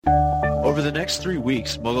Over the next 3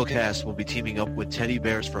 weeks, MuggleCast will be teaming up with Teddy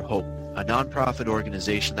Bears for Hope, a nonprofit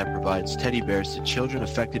organization that provides teddy bears to children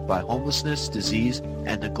affected by homelessness, disease,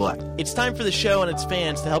 and neglect. It's time for the show and its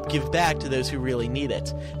fans to help give back to those who really need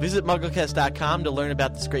it. Visit MuggleCast.com to learn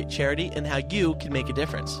about this great charity and how you can make a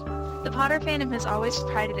difference. The Potter fandom has always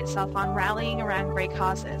prided itself on rallying around great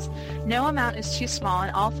causes. No amount is too small,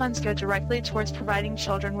 and all funds go directly towards providing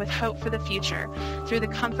children with hope for the future through the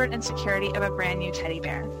comfort and security of a brand new teddy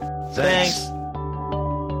bear. Thanks.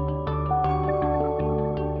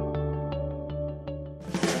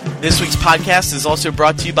 This week's podcast is also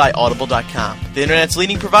brought to you by Audible.com, the internet's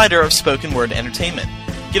leading provider of spoken word entertainment.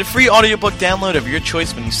 Get a free audiobook download of your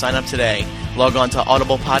choice when you sign up today. Log on to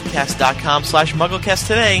audiblepodcast.com/MuggleCast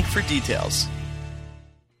today for details.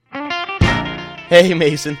 Hey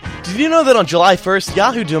Mason, did you know that on July 1st,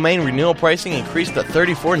 Yahoo domain renewal pricing increased to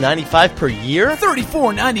 $34.95 per year?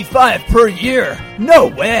 $34.95 per year? No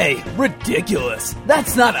way! Ridiculous!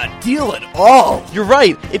 That's not a deal at all! You're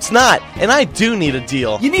right, it's not, and I do need a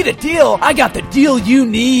deal. You need a deal? I got the deal you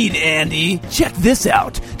need, Andy! Check this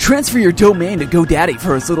out! Transfer your domain to GoDaddy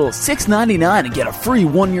for as little as $6.99 and get a free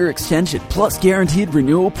 1-year extension plus guaranteed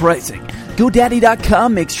renewal pricing.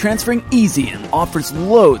 GoDaddy.com makes transferring easy and offers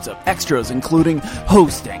loads of extras including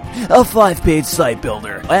hosting, a 5-page site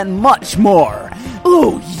builder, and much more.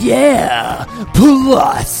 Oh yeah!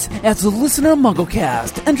 Plus, as a listener of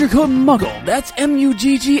MuggleCast, enter code MUGGLE, that's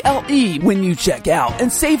MUGGLE, when you check out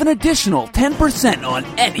and save an additional 10% on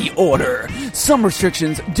any order. Some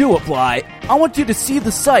restrictions do apply. I want you to see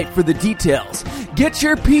the site for the details. Get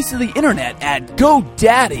your piece of the internet at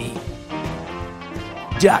GoDaddy.com.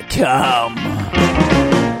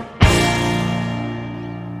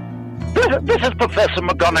 This is Professor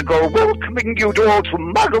McGonagall welcoming you all to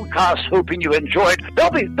MuggleCast, hoping you enjoyed.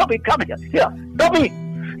 Dobby, come here. Here, Dobby.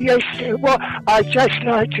 Yes, well, I'd just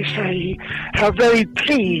like to say how very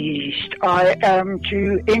pleased I am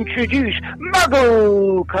to introduce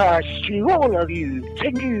MuggleCast to all of you.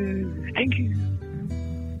 Thank you.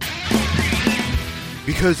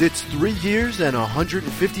 Because it's 3 years and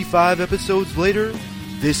 155 episodes later,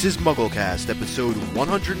 this is MuggleCast, episode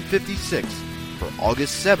 156, for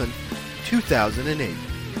August 7th, 2008.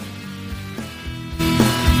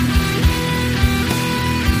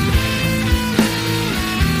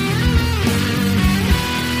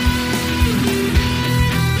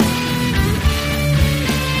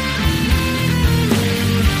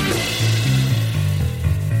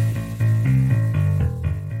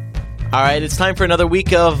 All right, it's time for another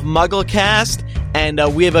week of MuggleCast, and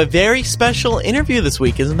we have a very special interview this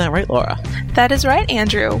week. Isn't that right, Laura? That is right,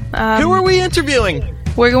 Andrew. Who are we interviewing?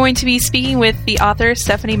 We're going to be speaking with the author,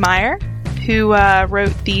 Stephenie Meyer, who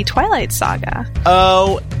wrote the Twilight Saga.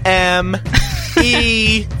 O-M-E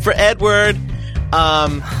for Edward.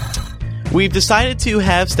 We've decided to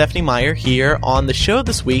have Stephenie Meyer here on the show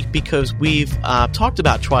this week because we've talked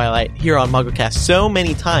about Twilight here on MuggleCast so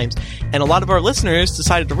many times, and a lot of our listeners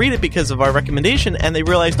decided to read it because of our recommendation, and they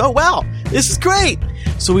realized, oh wow, this is great!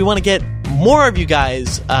 So we want to get more of you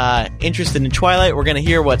guys interested in Twilight. We're going to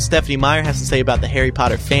hear what Stephenie Meyer has to say about the Harry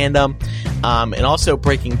Potter fandom, and also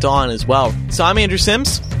Breaking Dawn as well. So I'm Andrew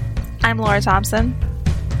Sims. I'm Laura Thompson.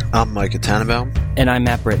 I'm Micah Tannenbaum. And I'm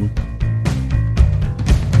Matt Britton.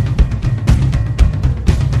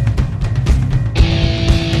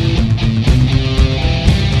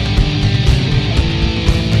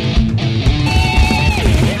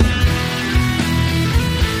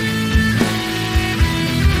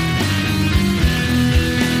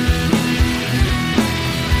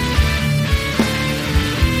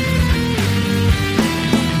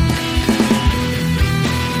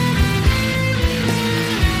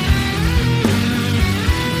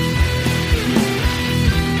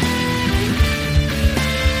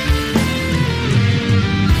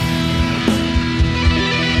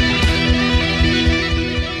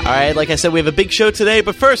 All right, like I said, we have a big show today,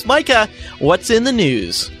 but first, Micah, what's in the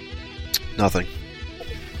news? Nothing.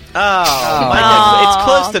 Oh, Micah, it's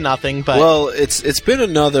close to nothing, but... Well, it's been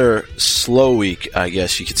another slow week, I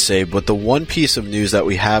guess you could say, but the one piece of news that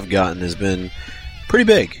we have gotten has been pretty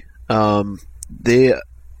big. I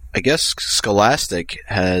guess Scholastic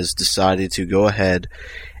has decided to go ahead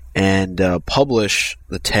and publish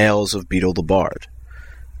the Tales of Beetle the Bard.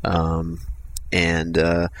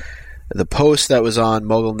 The post that was on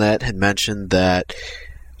MuggleNet had mentioned that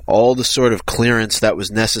all the sort of clearance that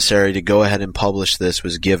was necessary to go ahead and publish this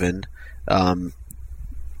was given. Wasn't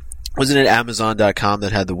it Amazon.com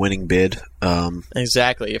that had the winning bid?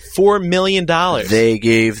 Exactly. $4 million. They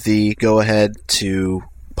gave the go-ahead to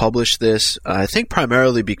publish this, I think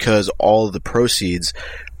primarily because all of the proceeds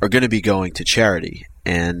are going to be going to charity.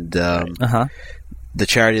 and the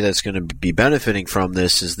charity that's going to be benefiting from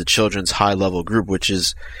this is the Children's High Level Group, which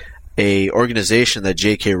is a organization that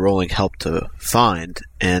J.K. Rowling helped to find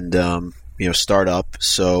and start up.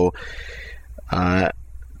 So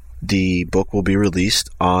the book will be released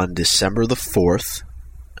on December the 4th.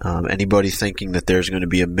 Anybody thinking that there's going to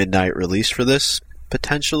be a midnight release for this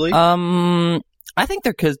potentially? I think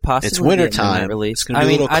there could possibly it's wintertime. Be a midnight release. It's going to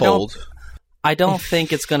be a little cold. I don't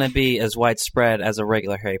think it's going to be as widespread as a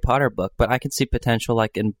regular Harry Potter book, but I can see potential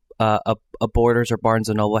like in a Borders or Barnes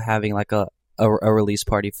 & Noble having like a release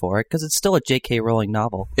party for it, because it's still a J.K. Rowling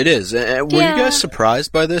novel. It is. Were you guys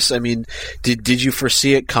surprised by this? I mean, did you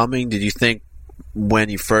foresee it coming? Did you think when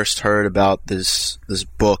you first heard about this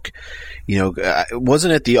book,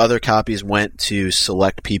 wasn't it the other copies went to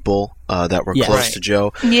select people that were close to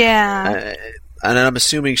Joe? Yeah. And I'm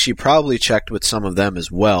assuming she probably checked with some of them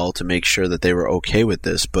as well to make sure that they were okay with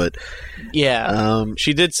this. But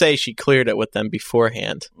she did say she cleared it with them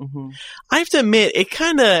beforehand. Mm-hmm. I have to admit, it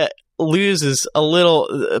kind of loses a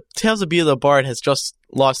little. Tales of Beedle the Bard has just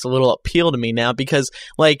lost a little appeal to me now, because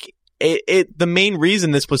the main reason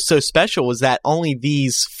this was so special was that only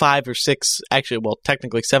these 5 or 6, actually, well,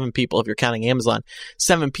 technically 7 people if you're counting Amazon,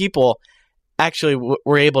 7 people actually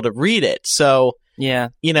were able to read it. So. Yeah.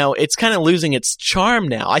 It's kind of losing its charm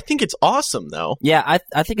now. I think it's awesome, though. Yeah,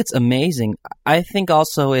 I think it's amazing. I think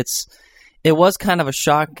also it was kind of a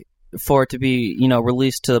shock for it to be,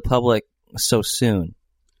 released to the public so soon.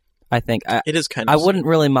 I think it is kind of. I wouldn't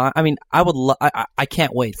really mind. I mean, I would. I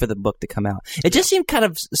can't wait for the book to come out. It just seemed kind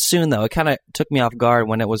of soon, though. It kind of took me off guard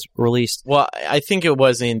when it was released. Well, I think it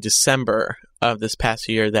was in December of this past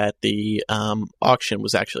year that the auction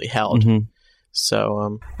was actually held. Mm-hmm.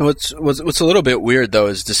 So what's a little bit weird though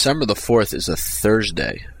is December the 4th is a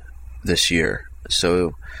Thursday this year,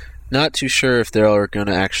 so not too sure if they're going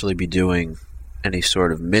to actually be doing any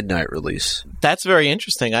sort of midnight release. That's very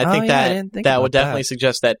interesting. I think that would definitely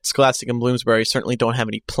suggest that Scholastic and Bloomsbury certainly don't have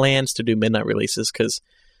any plans to do midnight releases, because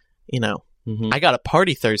I got a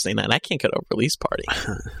party Thursday night. I can't go to a release party.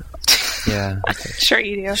 Yeah, Sure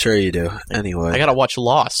you do. Anyway, I got to watch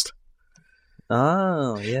Lost.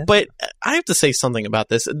 Oh, yeah. But I have to say something about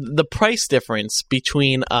this. The price difference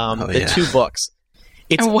between the two books.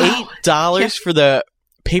 It's $8 for the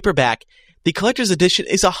paperback. The collector's edition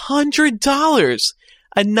is $100.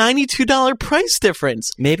 A $92 price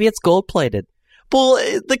difference. Maybe it's gold-plated. Well,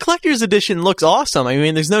 the collector's edition looks awesome. I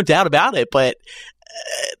mean, there's no doubt about it, but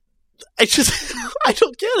I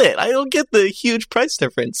don't get it. I don't get the huge price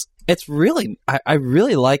difference. It's really, I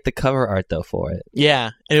really like the cover art, though, for it.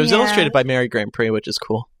 Yeah, and it was illustrated by Mary Grand Prix, which is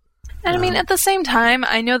cool. And I mean, at the same time,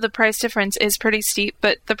 I know the price difference is pretty steep,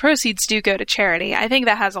 but the proceeds do go to charity. I think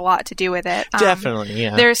that has a lot to do with it. Definitely,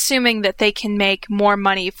 yeah. They're assuming that they can make more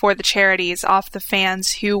money for the charities off the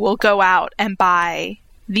fans who will go out and buy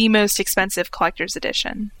the most expensive collector's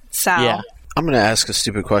edition. So, yeah. I'm going to ask a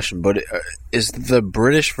stupid question, but is the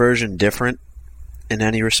British version different in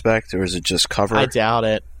any respect, or is it just cover? I doubt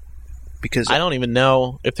it. Because I don't even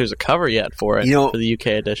know if there's a cover yet for it, for the UK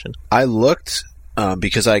edition. I looked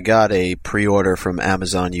because I got a pre-order from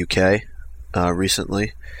Amazon UK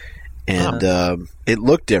recently, and it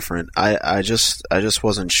looked different. I just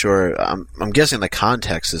wasn't sure. I'm guessing the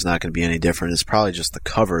context is not going to be any different. It's probably just the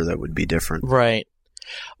cover that would be different. Right.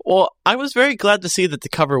 Well, I was very glad to see that the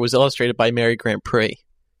cover was illustrated by Mary Grand Prix.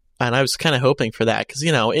 And I was kind of hoping for that because,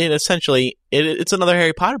 it essentially, it's another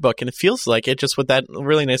Harry Potter book, and it feels like it just with that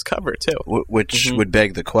really nice cover, too. Which would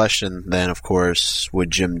beg the question, then, of course,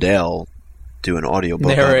 would Jim Dale do an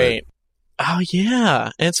audiobook narrate? Oh,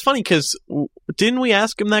 yeah. And it's funny because didn't we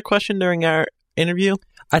ask him that question during our interview?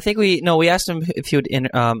 I think we asked him if he would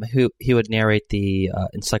he would narrate the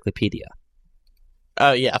encyclopedia.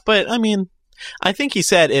 Oh, yeah. But, I mean, I think he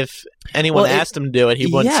said if anyone asked him to do it, he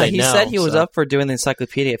wouldn't say no. Yeah, he said he was up for doing the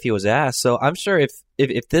encyclopedia if he was asked. So I'm sure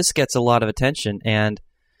if this gets a lot of attention and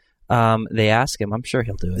they ask him, I'm sure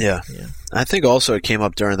he'll do it. Yeah. I think also it came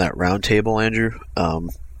up during that roundtable, Andrew,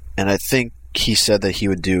 and I think he said that he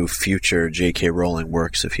would do future J.K. Rowling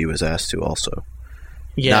works if he was asked to also.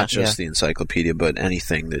 Yeah. Not just the encyclopedia, but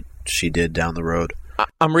anything that she did down the road.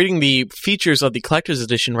 I'm reading the features of the collector's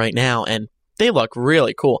edition right now, and they look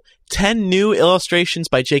really cool. 10 new illustrations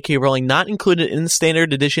by J.K. Rowling, not included in the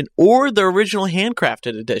standard edition or the original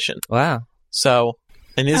handcrafted edition. Wow. So,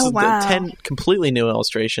 and this is 10 completely new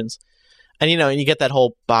illustrations. And, and you get that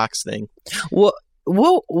whole box thing. Well,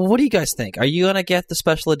 what do you guys think? Are you going to get the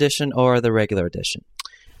special edition or the regular edition?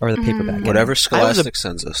 Or the paperback? Whatever Scholastic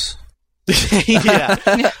sends us.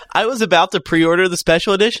 Yeah. I was about to pre-order the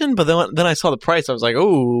special edition, but then I saw the price. I was like,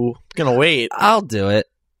 oh, I'm going to wait. I'll do it.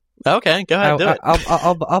 Okay, go ahead, do it.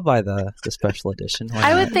 I'll buy the special edition.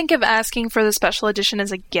 I would think of asking for the special edition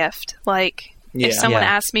as a gift. Like, if someone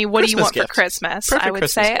asked me, what do you want for Christmas? Perfect I would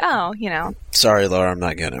Christmas say, gift. Sorry, Laura, I'm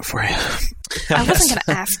not getting it for you. I wasn't going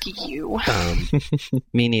to ask you.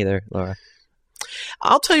 Me neither, Laura.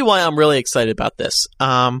 I'll tell you why I'm really excited about this.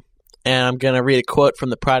 And I'm going to read a quote from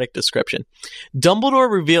the product description.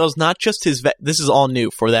 Dumbledore reveals not just his... this is all new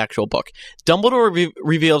for the actual book. Dumbledore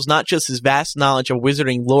reveals not just his vast knowledge of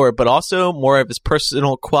wizarding lore, but also more of his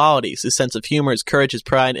personal qualities, his sense of humor, his courage, his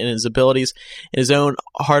pride, and his abilities, and his own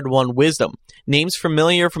hard-won wisdom. Names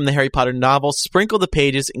familiar from the Harry Potter novels sprinkle the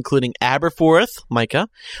pages, including Aberforth, Micah,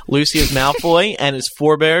 Lucius Malfoy, and his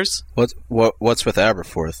forebears. What's with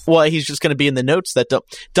Aberforth? Well, he's just going to be in the notes that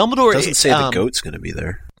Dumbledore... It doesn't say the goat's going to be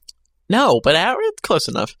there. No, but close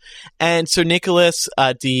enough. And Sir Nicholas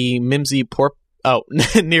de Mimsy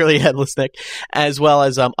nearly headless Nick, as well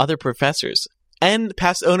as other professors and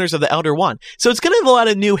past owners of the Elder Wand. So it's going to have a lot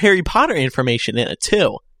of new Harry Potter information in it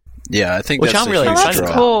too. Yeah, I think which I'm really excited about.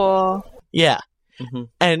 That's cool. Yeah,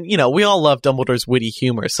 and we all love Dumbledore's witty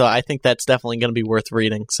humor, so I think that's definitely going to be worth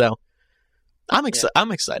reading. So I'm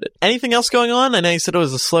excited. Anything else going on? I know you said it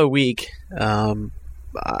was a slow week.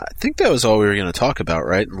 I think that was all we were going to talk about,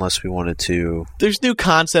 right? Unless we wanted to... There's new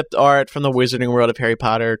concept art from the Wizarding World of Harry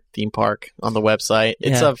Potter theme park on the website.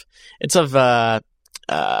 It's of the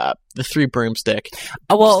Three Broomstick.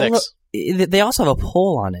 Oh, well, sticks. Look, they also have a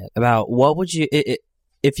poll on it about what would you...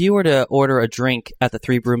 if you were to order a drink at the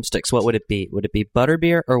Three Broomsticks, what would it be? Would it be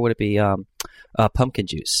butterbeer or would it be pumpkin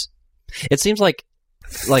juice? It seems like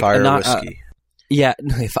fire whiskey. Yeah,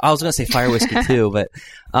 I was going to say fire whiskey too, but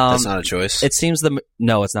that's not a choice. It seems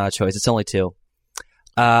no, it's not a choice. It's only two.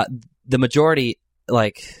 The majority,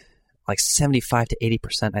 like 75 to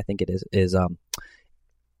 80%, I think it is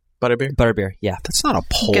butterbeer. Butterbeer, yeah. That's not a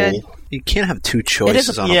poll. Good. You can't have two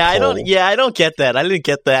choices on a poll. I don't get that. I didn't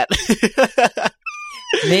get that.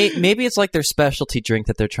 Maybe it's like their specialty drink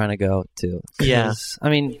that they're trying to go to. Yeah, I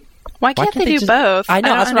mean, why can't they do both? I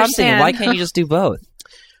know, that's what I'm thinking. Why can't you just do both?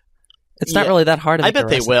 It's not really that hard to make I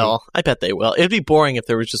bet they will. It'd be boring if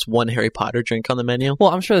there was just one Harry Potter drink on the menu.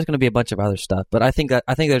 Well, I'm sure there's going to be a bunch of other stuff, but I think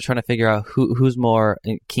they're trying to figure out who's more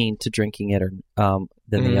keen to drinking it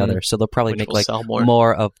than the other. So they'll probably make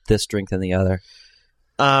more of this drink than the other.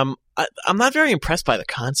 I'm not very impressed by the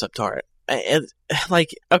concept art.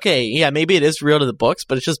 Okay, yeah, maybe it is real to the books,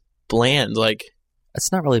 but it's just bland. It's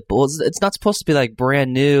not really. It's not supposed to be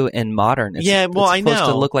brand new and modern. I know. It's supposed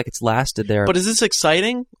to look like it's lasted there. But is this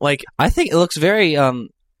exciting? I think it looks very.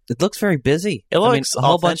 It looks very busy. It looks a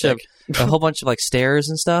whole bunch of stairs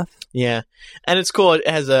and stuff. Yeah, and it's cool. It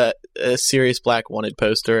has a Sirius Black wanted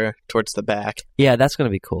poster towards the back. Yeah, that's going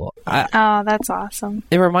to be cool. That's awesome.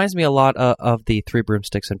 It reminds me a lot of the Three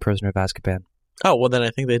Broomsticks and Prisoner of Azkaban. Oh well, then I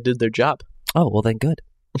think they did their job. Oh well, then good.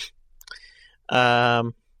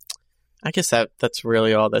 I guess that's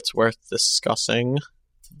really all that's worth discussing.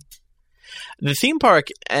 The theme park,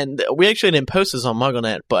 and we actually didn't post this on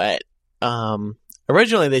MuggleNet, but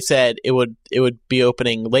originally they said it would be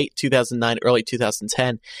opening late 2009, early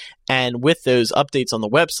 2010, and with those updates on the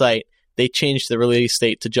website, they changed the release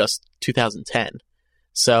date to just 2010.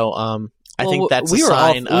 So I think that's a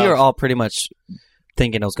sign we were all pretty much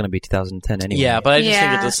thinking it was going to be 2010 anyway. Yeah, but I just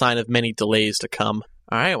think it's a sign of many delays to come.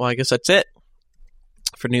 All right, well, I guess that's it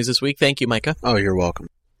for news this week. Thank you, Micah. Oh, you're welcome.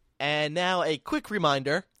 And now a quick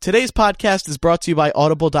reminder. Today's podcast is brought to you by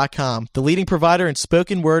Audible.com, the leading provider in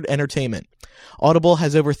spoken word entertainment. Audible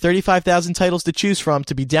has over 35,000 titles to choose from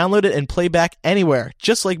to be downloaded and played back anywhere,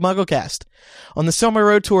 just like MuggleCast. On the Summer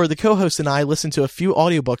Road Tour, the co-host and I listen to a few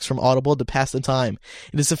audiobooks from Audible to pass the time.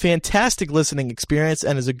 It is a fantastic listening experience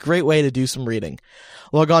and is a great way to do some reading.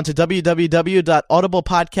 Log on to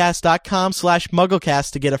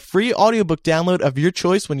www.audiblepodcast.com/MuggleCast to get a free audiobook download of your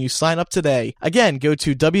choice when you sign up today. Again, go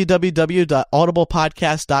to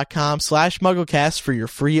www.audiblepodcast.com/MuggleCast for your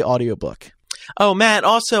free audiobook. Oh, Matt,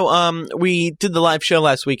 also, we did the live show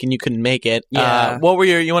last week and you couldn't make it. Yeah. What were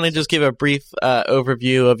you want to just give a brief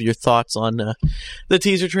overview of your thoughts on the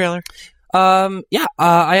teaser trailer? I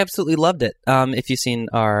absolutely loved it. If you've seen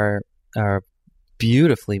our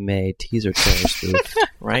beautifully made teaser trailers,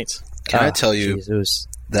 right. Can I tell you, Jesus.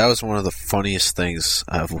 That was one of the funniest things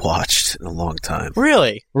I've watched in a long time.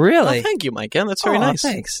 Really? Really? Oh, thank you, Micah. That's very nice.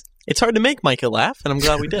 Thanks. It's hard to make Micah laugh, and I'm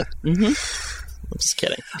glad we did. Mm-hmm. I'm just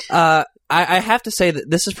kidding. I have to say that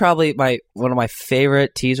this is probably one of my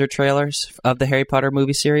favorite teaser trailers of the Harry Potter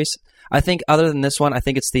movie series. I think other than this one, I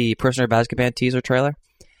think it's the Prisoner of Azkaban teaser trailer.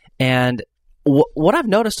 And what I've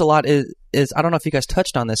noticed a lot is I don't know if you guys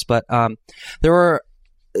touched on this, but there were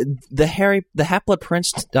the Half-Blood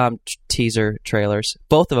Prince teaser trailers,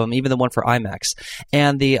 both of them, even the one for IMAX,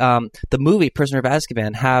 and the movie Prisoner of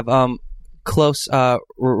Azkaban have close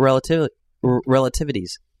relativities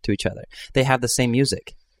to each other. They have the same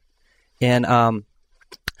music. And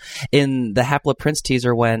in the Half-Blood Prince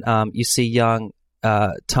teaser, when you see young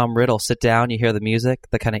Tom Riddle sit down, you hear the music,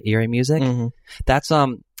 the kind of eerie music. Mm-hmm. That's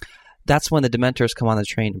when the Dementors come on the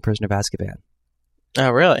train in Prisoner of Azkaban. Oh,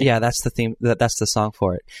 really? Yeah, that's the theme. That's the song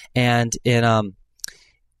for it. And in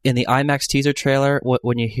the IMAX teaser trailer,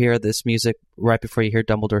 when you hear this music right before you hear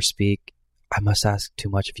Dumbledore speak, "I must ask too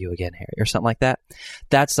much of you again, Harry," or something like that.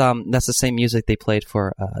 That's the same music they played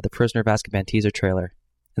for the Prisoner of Azkaban teaser trailer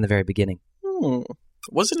in the very beginning.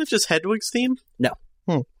 Wasn't it just Hedwig's theme? No,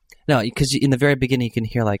 no, because in the very beginning you can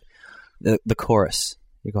hear like the chorus.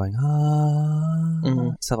 You're going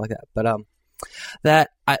stuff like that. But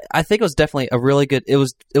that I think it was definitely a really good. It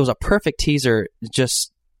was a perfect teaser,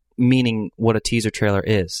 just meaning what a teaser trailer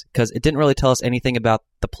is, because it didn't really tell us anything about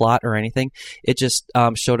the plot or anything. It just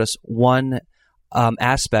showed us one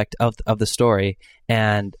aspect of the story,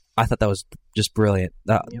 and I thought that was just brilliant.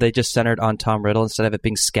 They just centered on Tom Riddle instead of it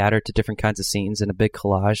being scattered to different kinds of scenes in a big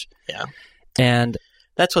collage. Yeah, and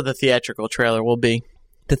that's what the theatrical trailer will be.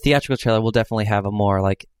 The theatrical trailer will definitely have a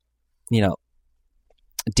more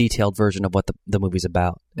detailed version of what the movie's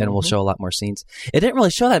about, and we'll show a lot more scenes. It didn't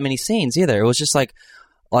really show that many scenes either. It was just like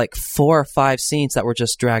 4 or 5 scenes that were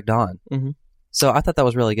just dragged on. Mm-hmm. So I thought that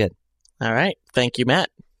was really good. All right. Thank you,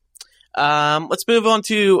 Matt. Let's move on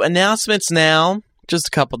to announcements now. Just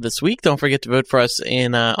a couple this week. Don't forget to vote for us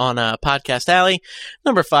on Podcast Alley.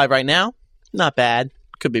 Number 5 right now. Not bad.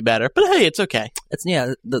 Could be better. But hey, it's okay.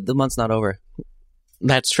 The month's not over.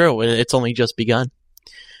 That's true. It's only just begun.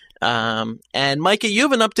 And Micah, you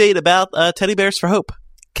have an update about Teddy Bears for Hope.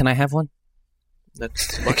 Can I have one?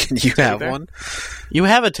 Can you have one? You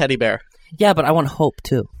have a teddy bear. Yeah, but I want hope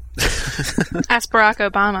too. Ask Barack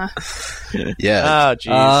Obama. Yeah.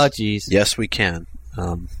 Oh, jeez. Yes, we can.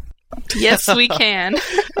 Yes, we can.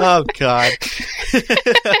 Oh, God.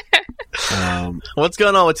 What's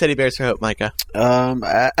going on with Teddy Bears for Hope, Micah?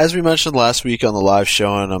 As we mentioned last week on the live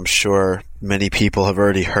show, and I'm sure many people have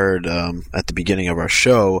already heard at the beginning of our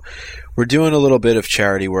show, we're doing a little bit of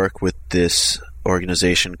charity work with this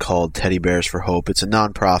organization called Teddy Bears for Hope. It's a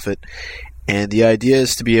nonprofit, and the idea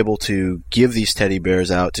is to be able to give these teddy bears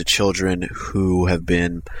out to children who have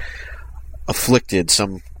been afflicted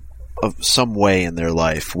some way in their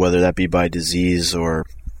life, whether that be by disease or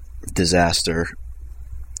disaster.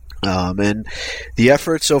 And the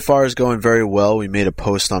effort so far is going very well. We made a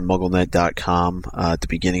post on MuggleNet.com at the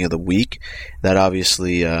beginning of the week. That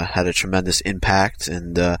obviously had a tremendous impact,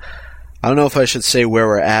 and I don't know if I should say where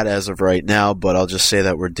we're at as of right now, but I'll just say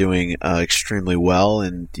that we're doing extremely well,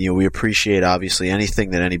 and we appreciate obviously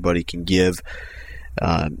anything that anybody can give.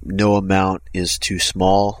 No amount is too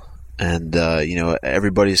small, and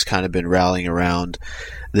everybody's kind of been rallying around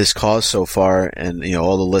this cause so far, and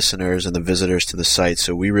all the listeners and the visitors to the site.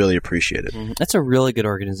 So we really appreciate it. Mm-hmm. That's a really good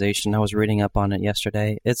organization. I was reading up on it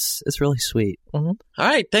yesterday. It's really sweet. Mm-hmm. All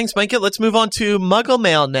right, thanks, Micah. Let's move on to Muggle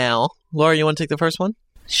Mail now. Laura, you want to take the first one?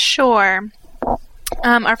 Sure.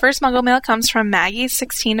 Our first Muggle Mail comes from Maggie,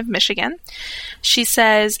 16 of Michigan. She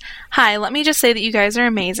says, "Hi, let me just say that you guys are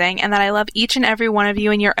amazing and that I love each and every one of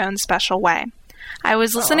you in your own special way. I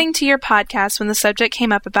was listening to your podcast when the subject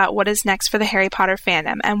came up about what is next for the Harry Potter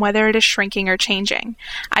fandom and whether it is shrinking or changing.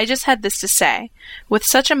 I just had this to say. With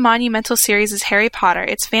such a monumental series as Harry Potter,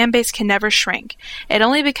 its fan base can never shrink. It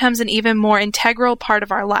only becomes an even more integral part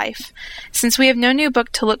of our life. Since we have no new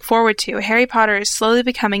book to look forward to, Harry Potter is slowly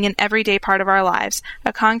becoming an everyday part of our lives,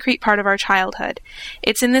 a concrete part of our childhood.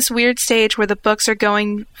 It's in this weird stage where the books are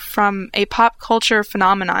going from a pop culture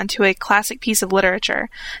phenomenon to a classic piece of literature.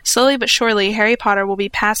 Slowly but surely, Harry Potter will be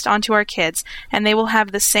passed on to our kids, and they will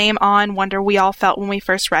have the same awe and wonder we all felt when we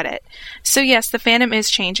first read it. So yes, the fandom is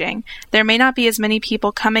changing. There may not be as many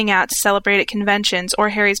people coming out to celebrate at conventions or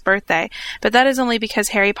Harry's birthday, but that is only because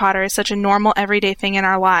Harry Potter is such a normal, everyday thing in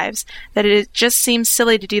our lives that it just seems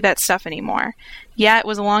silly to do that stuff anymore. Yeah, it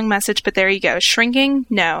was a long message, but there you go. Shrinking?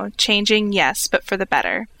 No. Changing? Yes, but for the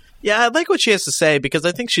better." Yeah, I like what she has to say because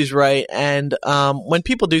I think she's right. And when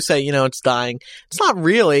people do say, it's dying, it's not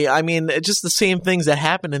really. I mean, it's just the same things that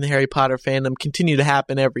happen in the Harry Potter fandom continue to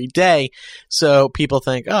happen every day. So people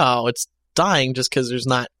think, oh, it's dying just because there's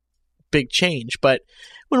not big change. But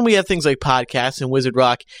when we have things like podcasts and Wizard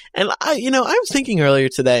Rock, and I was thinking earlier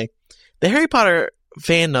today, the Harry Potter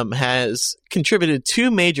fandom has contributed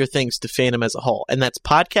 2 major things to fandom as a whole, and that's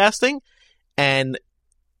podcasting and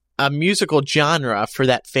a musical genre for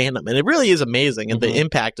that fandom, and it really is amazing, and the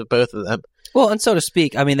impact of both of them. Well, and so to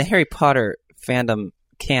speak, I mean, the Harry Potter fandom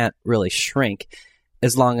can't really shrink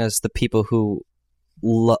as long as the people who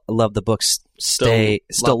love the books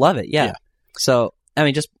still love it. Yeah. So, I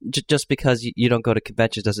mean, just because you don't go to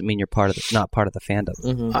conventions doesn't mean you're not part of the fandom.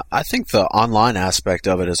 Mm-hmm. I think the online aspect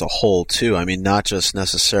of it as a whole, too. I mean, not just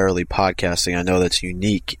necessarily podcasting. I know that's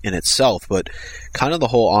unique in itself, but kind of the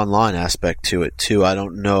whole online aspect to it, too. I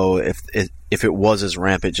don't know if it was as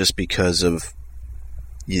rampant just because of,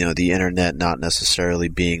 the internet not necessarily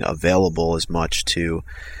being available as much to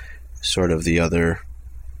sort of the other,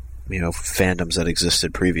 fandoms that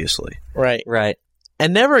existed previously. Right. Right.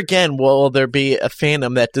 And never again will there be a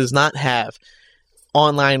fandom that does not have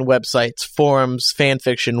online websites, forums, fan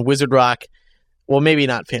fiction, Wizard Rock. Well, maybe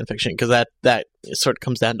not fan fiction because that sort of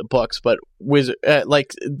comes down to books, but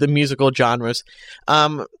like the musical genres.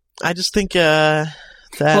 I just think that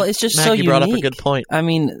it's just Maggie so unique. brought up a good point. I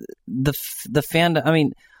mean, the fandom. I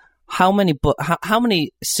mean, how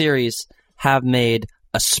many series have made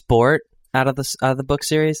a sport out of the book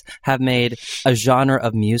series, have made a genre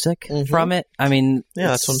of music from it? I mean,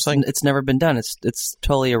 that's what I'm saying. It's never been done. It's a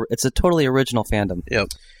totally original fandom. Yep.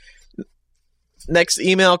 Next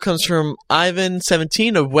email comes from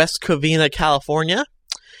Ivan17 of West Covina, California,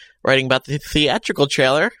 writing about the theatrical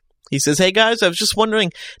trailer. He says, "Hey guys, I was just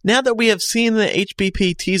wondering, now that we have seen the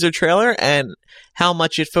HBP teaser trailer and how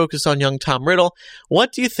much it focused on young Tom Riddle,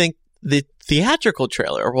 what do you think the theatrical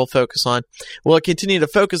trailer will focus on? Will it continue to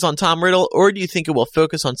focus on Tom Riddle, or do you think it will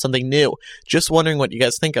focus on something new? Just wondering what you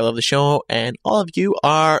guys think. I love the show, and all of you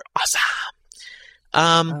are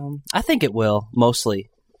awesome." I think it will, mostly,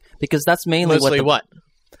 because that's mainly what?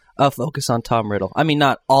 Focus on Tom Riddle. I mean,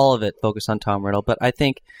 not all of it focus on Tom Riddle, but I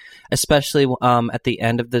think especially at the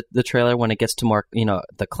end of the trailer when it gets to more,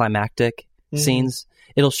 the climactic scenes,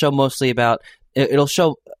 it'll show mostly about, it'll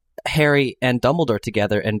show Harry and Dumbledore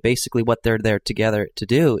together, and basically what they're there together to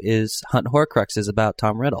do is hunt Horcruxes about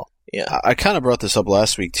Tom Riddle. Yeah, I kind of brought this up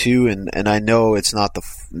last week too, and I know it's not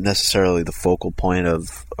necessarily the focal point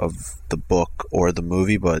of the book or the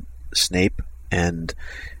movie, but Snape, and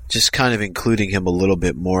just kind of including him a little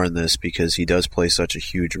bit more in this because he does play such a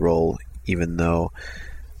huge role, even though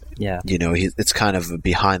it's kind of a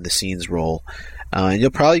behind the scenes role, and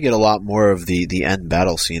you'll probably get a lot more of the end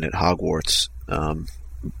battle scene at Hogwarts.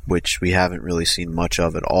 Which we haven't really seen much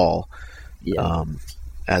of at all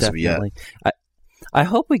as of yet. I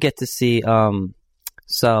hope we get to see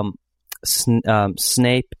some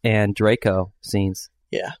Snape and Draco scenes.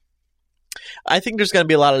 Yeah. I think there's going to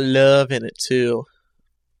be a lot of love in it, too.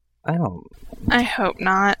 I hope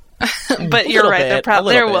not. But you're right.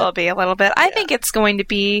 There will be a little bit. I think it's going to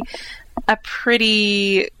be a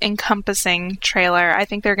pretty encompassing trailer. I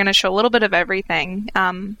think they're going to show a little bit of everything.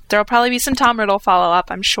 There'll probably be some Tom Riddle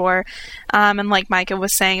follow-up, I'm sure. And like Micah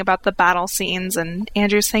was saying about the battle scenes, and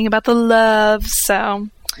Andrew's saying about the love, so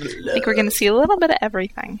I think we're going to see a little bit of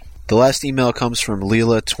everything. The last email comes from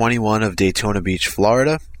Leela21 of Daytona Beach,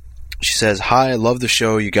 Florida. She says, "Hi, I love the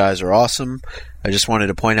show. You guys are awesome. I just wanted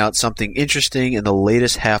to point out something interesting in the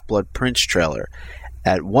latest Half-Blood Prince trailer.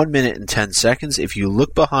 At 1 minute and 10 seconds, if you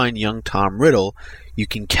look behind young Tom Riddle, you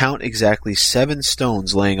can count exactly 7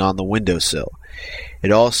 stones laying on the windowsill.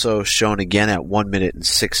 It also shown again at 1 minute and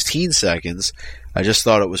 16 seconds. I just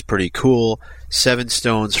thought it was pretty cool. 7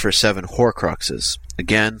 stones for 7 Horcruxes.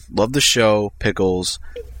 Again, love the show. Pickles,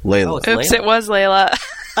 Layla." Oops, it was Layla.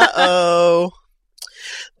 Uh-oh.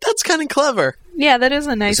 That's kind of clever. Yeah, that is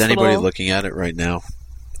a nice Is anybody looking at it right now?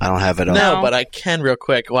 I don't have it on. No, but I can real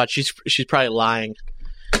quick. Watch, she's probably lying.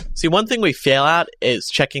 See, one thing we fail at is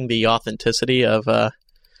checking the authenticity of the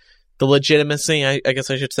legitimacy, I guess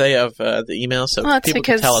I should say, of the email. So people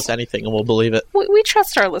can tell us anything and we'll believe it. We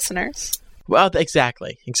trust our listeners. Well,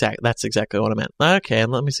 exactly. That's exactly what I meant. Okay,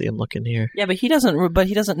 and let me see. I'm looking here. Yeah, but he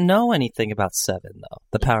doesn't know anything about 7, though.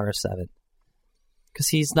 The power of 7. Because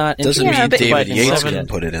he's not. Doesn't mean David Yates can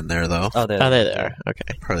put it in there, though. Oh, they're there.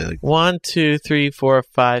 Okay. Probably like 1, 2, 3, 4,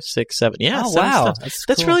 5, 6, 7. Yeah. Oh, wow. That's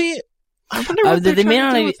cool. Really. I wonder what they may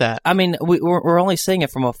not do with that. I mean, we're only saying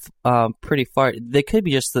it from a pretty far. They could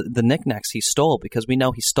be just the knickknacks he stole, because we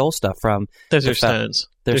know he stole stuff from. Those are stones.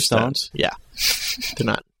 They're stones. Yeah. They're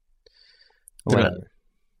not. Whatever.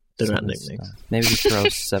 They're not knickknacks. Maybe he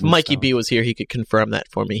throws 7 Mikey stones. B was here. He could confirm that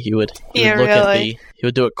for me. He would look really? at he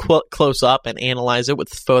would do it close up and analyze it with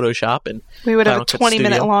Photoshop, and we would have a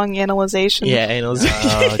 20-minute long analyzation. Yeah,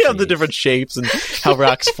 analyzation of the different shapes and how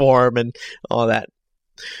rocks form and all that.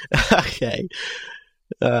 Okay.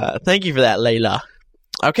 Thank you for that, Layla.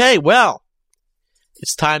 Okay, well,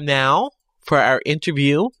 it's time now for our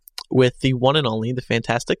interview with the one and only, the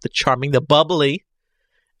fantastic, the charming, the bubbly,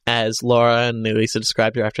 as Laura and Elisa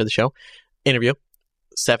described her after the show, interview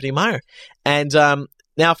Stephenie Meyer. And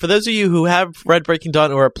now, for those of you who have read Breaking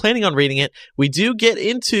Dawn or are planning on reading it, we do get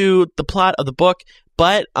into the plot of the book,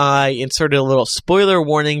 but I inserted a little spoiler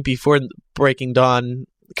warning before Breaking Dawn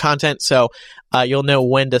content, so you'll know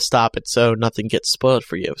when to stop it so nothing gets spoiled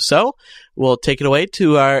for you. So we'll take it away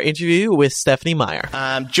to our interview with Stephenie Meyer.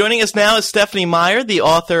 Joining us now is Stephenie Meyer, the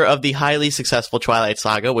author of the highly successful Twilight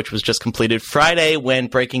Saga, which was just completed Friday when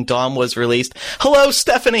Breaking Dawn was released. Hello,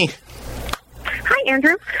 Stephenie! Hi,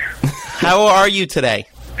 Andrew. How are you today?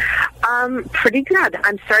 Pretty good.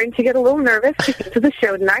 I'm starting to get a little nervous to the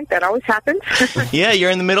show tonight. That always happens. Yeah,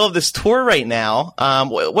 you're in the middle of this tour right now.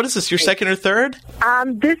 What is this, your second or third?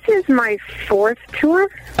 This is my fourth tour.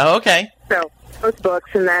 Oh, okay. So, both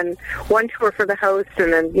books, and then one tour for the host,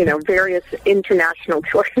 and then, various international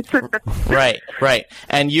tours. Right.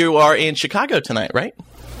 And you are in Chicago tonight, right?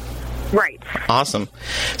 Right. Awesome.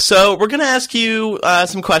 So we're going to ask you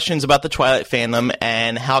some questions about the Twilight fandom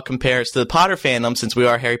and how it compares to the Potter fandom, since we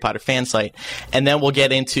are a Harry Potter fan site. And then we'll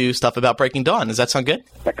get into stuff about Breaking Dawn. Does that sound good?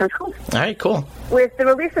 That sounds cool. All right, cool. With the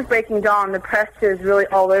release of Breaking Dawn, the press is really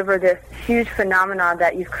all over this huge phenomenon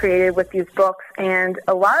that you've created with these books, and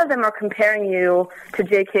a lot of them are comparing you to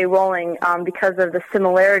J.K. Rowling because of the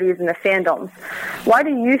similarities in the fandoms. Why do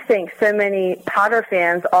you think so many Potter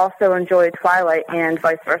fans also enjoy Twilight and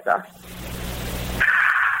vice versa?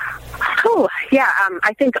 Oh, yeah,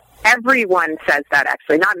 I think everyone says that,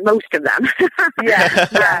 actually, not most of them. Yeah.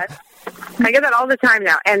 I get that all the time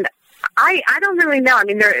now, and I don't really know. I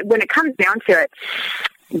mean, when it comes down to it,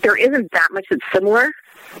 there isn't that much that's similar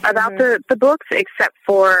about the books, except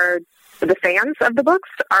for the fans of the books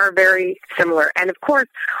are very similar. And, of course,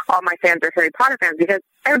 all my fans are Harry Potter fans because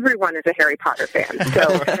everyone is a Harry Potter fan.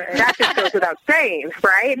 So that just goes without saying,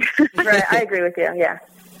 right? Right, I agree with you, yeah.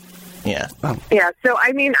 Yeah. Yeah. So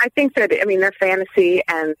I think that they're fantasy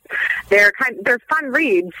and they're fun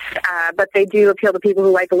reads, but they do appeal to people who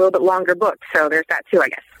like a little bit longer books. So there's that too, I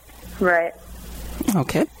guess. Right.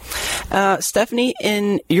 Okay. Stephenie,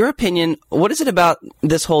 in your opinion, what is it about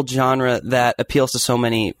this whole genre that appeals to so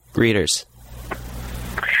many readers?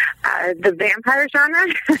 The vampire genre.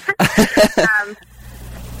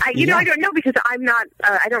 I don't know because I'm not.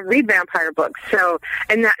 I don't read vampire books. So,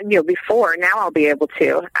 and that before now I'll be able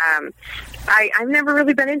to. I've never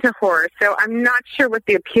really been into horror, so I'm not sure what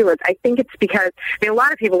the appeal is. I think it's because a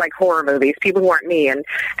lot of people like horror movies. People who aren't me, and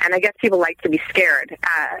I guess people like to be scared.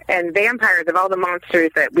 And vampires, of all the monsters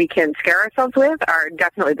that we can scare ourselves with, are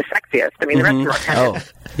definitely the sexiest. I mean, the rest are kind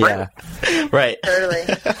of yeah, right. Totally.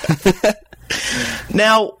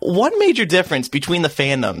 Now, one major difference between the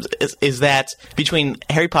fandoms is that between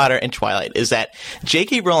Harry Potter and Twilight is that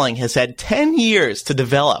J.K. Rowling has had 10 years to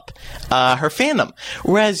develop her fandom,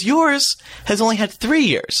 whereas yours has only had 3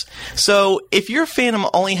 years. So if your fandom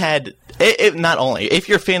only had if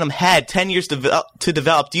your fandom had 10 years to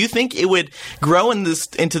develop, do you think it would grow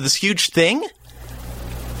into this huge thing?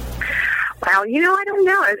 Well, I don't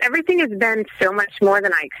know. Everything has been so much more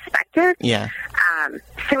than I expected. Yeah.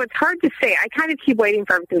 So it's hard to say. I kind of keep waiting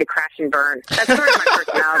for everything to crash and burn. That's sort of my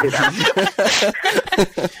personality,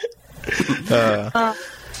 though.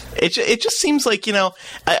 It just seems like,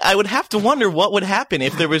 I would have to wonder what would happen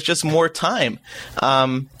if there was just more time.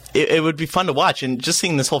 It would be fun to watch, and just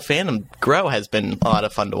seeing this whole fandom grow has been a lot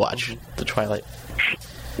of fun to watch, the Twilight.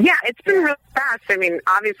 Yeah, it's been really fast. I mean,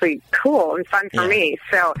 obviously cool and fun for me.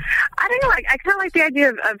 So, I don't know. I kind of like the idea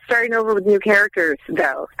of starting over with new characters,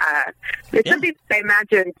 though. It's something I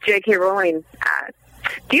imagine J.K. Rowling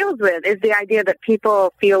deals with is the idea that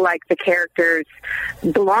people feel like the characters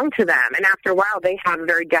belong to them. And after a while, they have a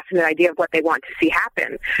very definite idea of what they want to see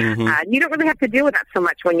happen. You don't really have to deal with that so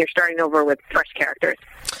much when you're starting over with fresh characters.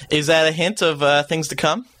 Is that a hint of things to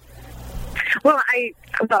come? Well,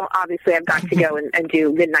 obviously I've got to go and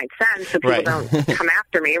do Midnight Sun so people don't come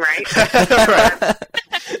after me, right?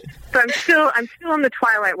 Right. So I'm still in the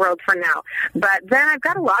Twilight world for now. But then I've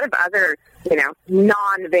got a lot of other,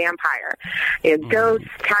 non-vampire. Ghosts,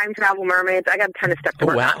 time travel, mermaids. I got a ton of stuff to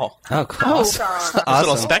work on. Wow. Oh, cool. Awesome. A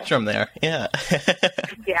little spectrum there. Yeah.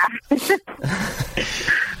 Yeah.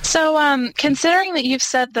 So, considering that you've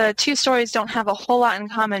said the two stories don't have a whole lot in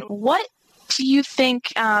common, what do you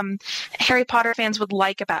think Harry Potter fans would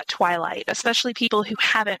like about Twilight, especially people who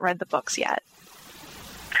haven't read the books yet?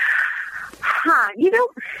 I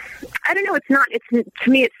don't know. To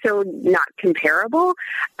me, it's so not comparable.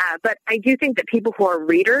 But I do think that people who are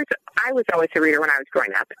readers, I was always a reader when I was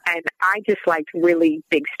growing up, and I just liked really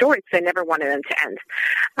big stories. So I never wanted them to end.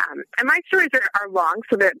 And my stories are long,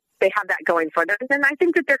 so that they have that going for them. And I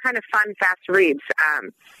think that they're kind of fun, fast reads.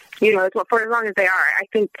 for as long as they are. I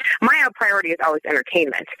think my priority is always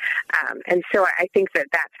entertainment. And so I think that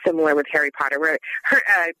that's similar with Harry Potter, where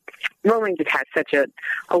Rowling just has such a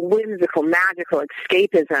whimsical, magical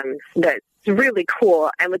escapism that's really cool.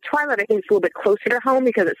 And with Twilight, I think it's a little bit closer to home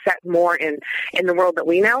because it's set more in the world that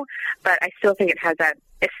we know, but I still think it has that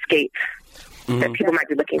escape that people might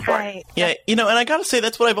be looking for. Right. Yeah, and I got to say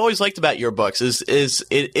that's what I've always liked about your books is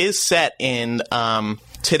it is set in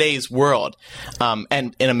today's world,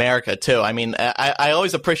 and in America too. I mean, I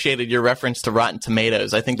always appreciated your reference to Rotten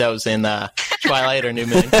Tomatoes. I think that was in Twilight or New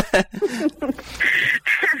Moon.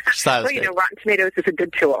 Well, Rotten Tomatoes is a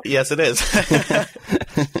good tool. Yes, it is.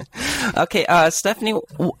 Okay, Stephenie,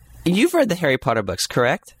 you've read the Harry Potter books,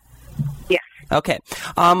 correct? Yes. Okay.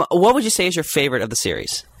 What would you say is your favorite of the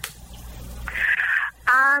series?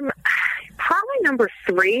 Probably number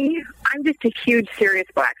 3. I'm just a huge Sirius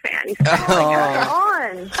Black fan. He's right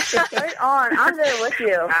on. I'm there with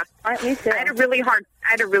you. Me too. I had a really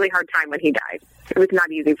hard time when he died. It was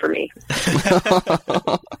not easy for me.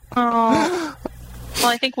 Oh. Well,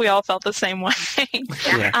 I think we all felt the same way.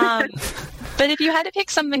 Yeah. But if you had to pick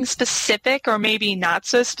something specific, or maybe not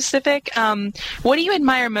so specific, what do you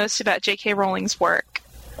admire most about J.K. Rowling's work?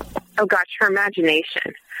 Oh gosh, her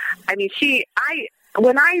imagination. I mean,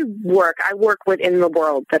 when I work within the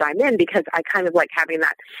world that I'm in because I kind of like having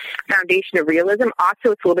that foundation of realism.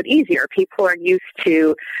 Also, it's a little bit easier. People are used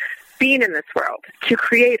to being in this world. To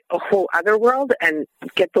create a whole other world and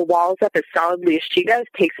get the walls up as solidly as she does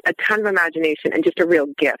takes a ton of imagination and just a real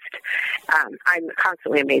gift. I'm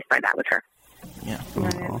constantly amazed by that with her. Yeah.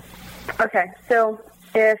 Right. Okay, so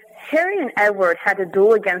if Harry and Edward had to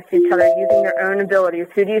duel against each other using their own abilities,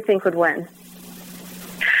 who do you think would win?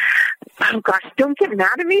 Oh, gosh, don't get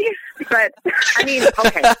mad at me, but, I mean,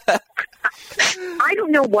 okay. I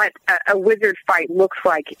don't know what a wizard fight looks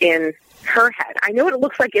like in her head. I know what it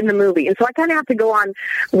looks like in the movie, and so I kind of have to go on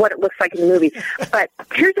what it looks like in the movie. But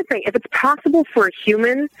here's the thing. If it's possible for a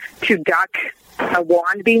human to duck a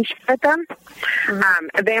wand being shot at them,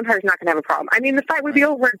 a vampire's not going to have a problem. I mean, the fight would be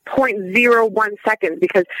over in 0.01 seconds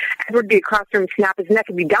because Edward would be across the room, snap his neck,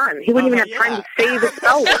 and be done. He wouldn't even have time to say the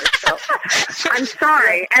spell word. So, I'm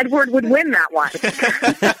sorry. Edward would win that one.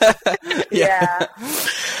 Yeah.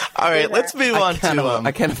 All right, let's move on to...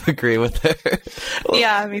 I kind of agree with her.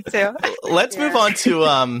 Yeah, me too. Let's move on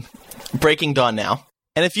to Breaking Dawn now.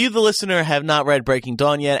 And if you, the listener, have not read Breaking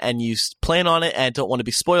Dawn yet and you plan on it and don't want to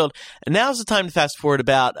be spoiled, now's the time to fast forward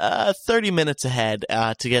about 30 minutes ahead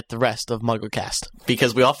to get the rest of MuggleCast.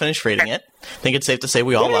 Because we all finished reading it. I think it's safe to say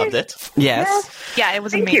we all loved it. Yes. Yeah, it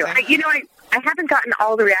was Thank amazing. you. I haven't gotten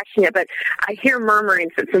all the reaction yet, but I hear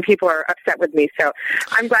murmurings that some people are upset with me, so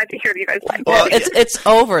I'm glad to hear that you guys like it. Well, it's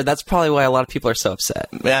over. That's probably why a lot of people are so upset.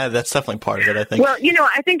 Yeah, that's definitely part of it, I think. Well,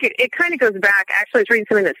 I think it kind of goes back. Actually, I was reading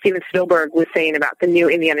something that Steven Spielberg was saying about the new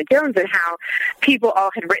Indiana Jones and how people all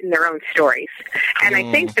had written their own stories. And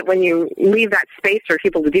I think that when you leave that space for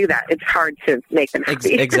people to do that, it's hard to make them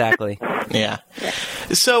happy. Exactly. Yeah.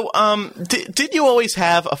 So, did you always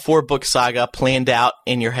have a 4-book saga planned out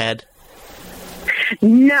in your head?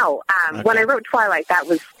 No. When I wrote Twilight, that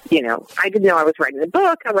was, I didn't know I was writing the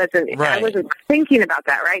book. I wasn't thinking about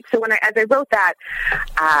that, right? So as I wrote that,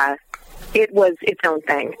 it was its own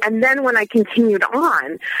thing. And then when I continued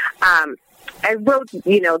on, I wrote,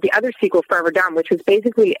 the other sequel, Forever Dawn, which was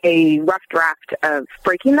basically a rough draft of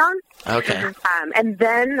Breaking Dawn. Okay. And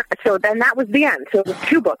then that was the end. So it was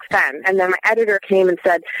 2 books then. And then my editor came and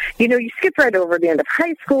said, you skipped right over the end of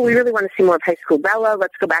high school. We really want to see more of High School Bella.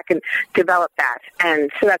 Let's go back and develop that.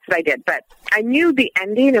 And so that's what I did. But I knew the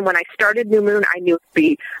ending, and when I started New Moon, I knew it would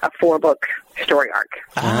be a 4-book story arc.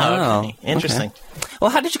 Oh, okay. Interesting. Okay. Well,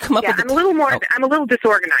 how did you come up with I'm a little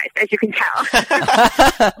disorganized, as you can tell.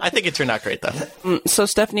 I think it turned out great, though. So,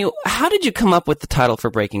 Stephenie, how did you come up with the title for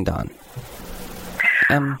Breaking Dawn?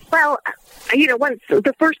 Well, once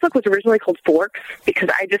the first book was originally called Forks because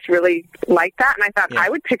I just really liked that, and I thought I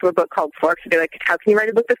would pick a book called Forks and be like, how can you write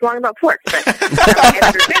a book this long about forks? But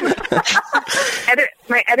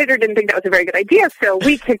my editor didn't think that was a very good idea, so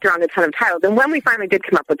we kicked around a ton of titles. And when we finally did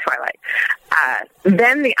come up with Twilight,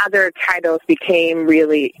 then the other titles became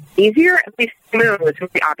really easier. At least Moon was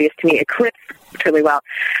really obvious to me. Eclipse really well.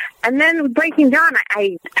 And then with Breaking Dawn,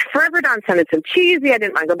 Forever Dawn sounded so cheesy. I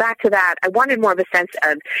didn't want to go back to that. I wanted more of a sense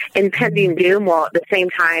of impending doom while at the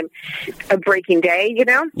same time a breaking day,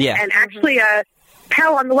 Yeah. And actually,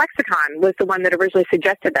 Pell on the Lexicon was the one that originally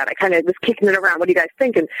suggested that. I kind of was kicking it around. What do you guys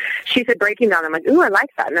think? And she said Breaking Dawn. I'm like, ooh, I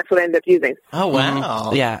like that. And that's what I ended up using. Oh,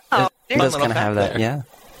 wow. Yeah. It does kind of have that. Yeah.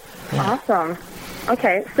 Awesome.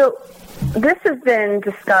 Okay, so This has been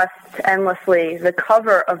discussed endlessly, the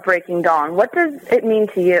cover of Breaking Dawn. What does it mean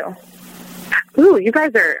to you? Ooh, you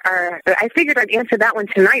guys are I figured I'd answer that one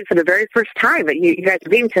tonight for the very first time, but you guys are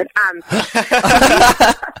being to,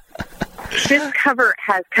 this cover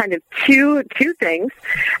has kind of two things.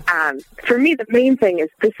 For me, the main thing is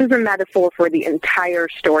this is a metaphor for the entire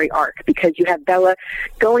story arc, because you have Bella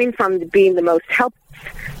going from being the most helpless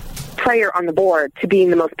player on the board to being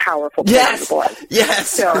the most powerful player on the board. Yes.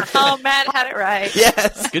 So, Matt had it right.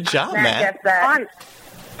 Yes. Good job, Matt Matt. gets that.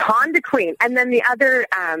 Pawn to queen. And then the other,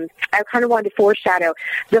 I kind of wanted to foreshadow,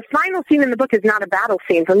 the final scene in the book is not a battle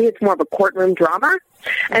scene. For me, it's more of a courtroom drama.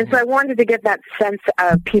 And so I wanted to get that sense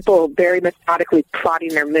of people very methodically plotting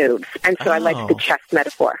their moves. And so I liked the chess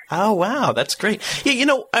metaphor. Oh, wow. That's great. Yeah, you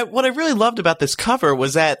know, what I really loved about this cover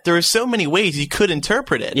was that there were so many ways you could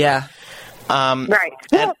interpret it. Yeah. Right.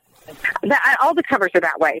 Well, all the covers are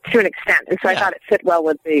that way to an extent. And so I thought it fit well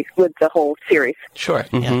with the whole series. Sure.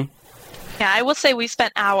 Mm-hmm. Yeah, I will say we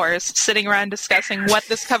spent hours sitting around discussing what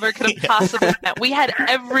this cover could have possibly meant. We had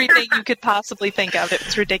everything you could possibly think of. It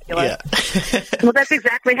was ridiculous. Yeah. Well, that's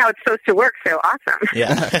exactly how it's supposed to work, so awesome.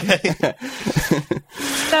 Yeah.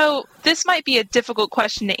 So this might be a difficult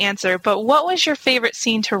question to answer, but what was your favorite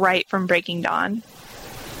scene to write from Breaking Dawn?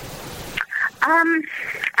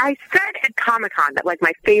 I said at Comic-Con that, like,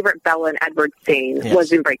 my favorite Bella and Edward scene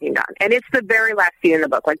was in Breaking Dawn. And it's the very last scene in the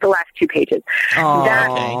book, like the last 2 pages.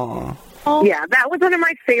 Yeah, that was one of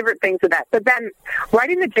my favorite things of that. But then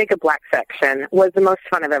writing the Jacob Black section was the most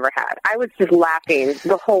fun I've ever had. I was just laughing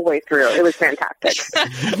the whole way through. It was fantastic.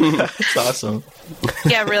 That's awesome.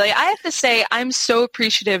 Yeah, really. I have to say I'm so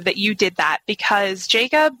appreciative that you did that, because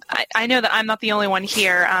Jacob, I know that I'm not the only one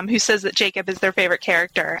here who says that Jacob is their favorite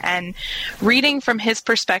character, and reading from his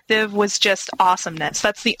perspective was just awesomeness.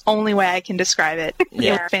 That's the only way I can describe it.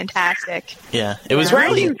 Yeah. It was fantastic. Yeah, it was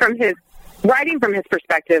really... Writing from his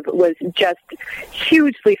perspective was just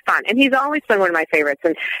hugely fun. And he's always been one of my favorites.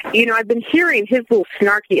 And, you know, I've been hearing his little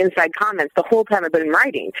snarky inside comments the whole time I've been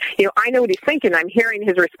writing. You know, I know what he's thinking. I'm hearing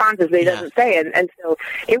his responses that he doesn't say. And so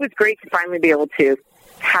it was great to finally be able to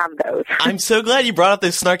have those. I'm so glad you brought up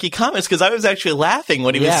those snarky comments, because I was actually laughing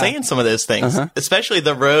when he was saying some of those things, especially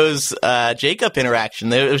the Rose Jacob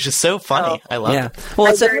interaction. It was just so funny. I love it. Well,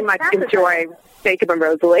 I very much enjoy Jacob and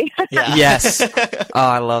Rosalie. Yeah. Yes. Oh,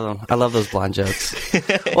 I love them. I love those blonde jokes.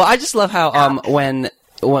 Well, I just love how when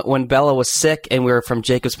Bella was sick and we were from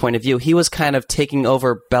Jacob's point of view, he was kind of taking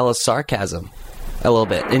over Bella's sarcasm a little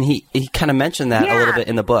bit, and he kind of mentioned that a little bit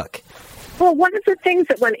in the book. Well, one of the things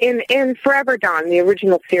that when in Forever Dawn, the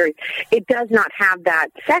original series, it does not have that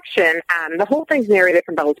section. The whole thing's narrated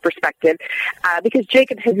from Bella's perspective because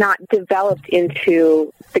Jacob had not developed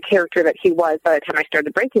into the character that he was by the time I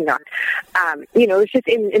started Breaking Dawn. You know, it was just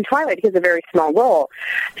in Twilight, he has a very small role.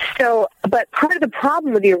 So, but part of the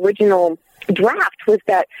problem with the original draft was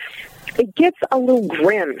that it gets a little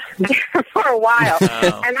grim for a while.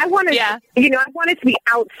 Oh. And I wanted, I wanted to be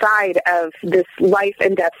outside of this life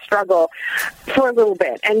and death struggle for a little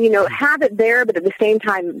bit and, have it there, but at the same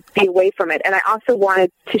time be away from it. And I also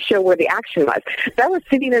wanted to show where the action was. So I was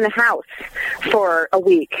sitting in the house for a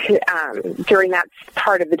week during that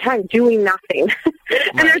part of the time doing nothing.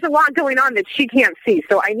 And there's a lot going on that she can't see.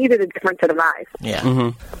 So I needed a different set of eyes. Yeah.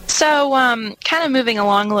 Mm-hmm. So kind of moving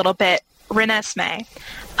along a little bit, Renesmee.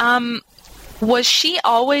 Was she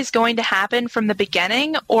always going to happen from the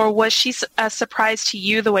beginning, or was she a surprise to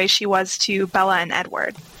you the way she was to Bella and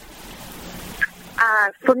Edward?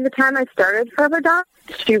 From the time I started Forever Dawn,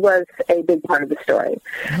 she was a big part of the story.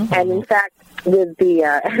 Oh. And in fact, with the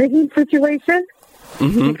editing situation,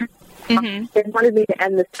 they wanted me to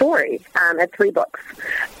end the story at 3 books.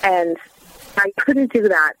 And I couldn't do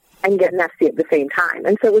that and get Nessie at the same time.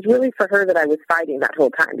 And so it was really for her that I was fighting that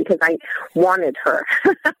whole time, because I wanted her.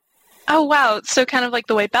 Oh, wow. So kind of like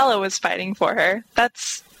the way Bella was fighting for her.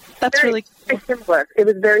 That's really cool. Very similar. It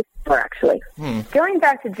was very similar, actually. Going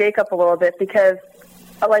back to Jacob a little bit, because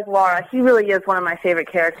like Laura, he really is one of my favorite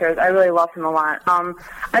characters. I really love him a lot.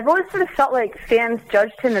 I've always sort of felt like fans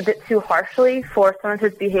judged him a bit too harshly for some of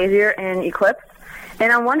his behavior in Eclipse.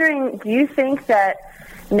 And I'm wondering, do you think that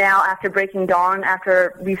now, after Breaking Dawn,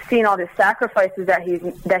 after we've seen all the sacrifices that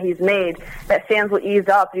he's made, that fans will ease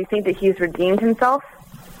up? Do you think that he's redeemed himself?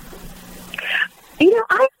 I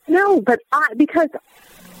don't know, but because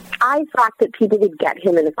I thought that people would get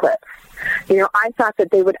him in Eclipse. I thought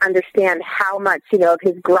that they would understand how much, of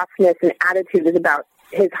his gruffness and attitude is about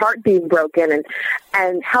his heart being broken,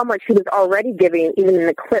 and how much he was already giving, even in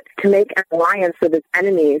Eclipse, to make an alliance with his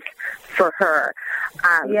enemies for her.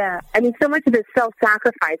 I mean, so much of his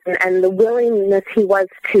self-sacrifice and the willingness he was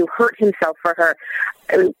to hurt himself for her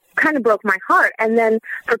kind of broke my heart. And then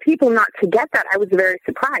for people not to get that, I was very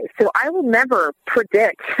surprised. So I will never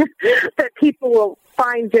predict that people will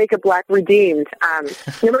find Jacob Black redeemed,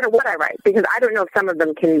 no matter what I write, because I don't know if some of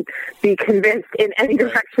them can be convinced in any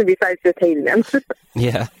direction besides just hating them.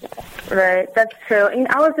 Yeah. Right, that's true. And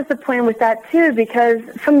I was disappointed with that, too, because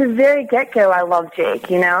from the very get-go, I love Jake,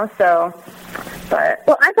 you know, so... But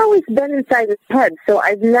well, I've always been inside his head, so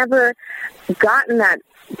I've never gotten that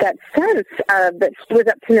sense that he was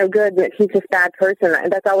up to no good, that he's this bad person.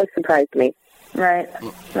 That's always surprised me. Right.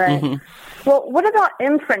 Mm-hmm. Well, what about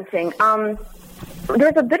imprinting?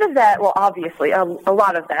 There's a bit of that, well, obviously, a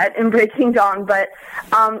lot of that in Breaking Dawn, but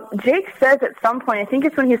Jake says at some point, I think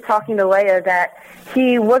it's when he's talking to Leia, that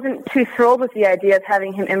he wasn't too thrilled with the idea of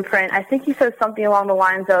having him imprint. I think he says something along the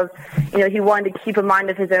lines of, you know, he wanted to keep a mind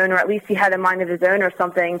of his own, or at least he had a mind of his own or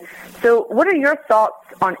something. So what are your thoughts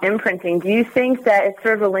on imprinting? Do you think that it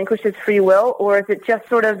sort of relinquishes free will, or is it just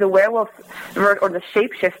sort of the werewolf, or the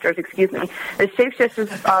shapeshifters, the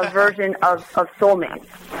shapeshifters version of soulmates?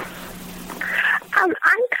 I'm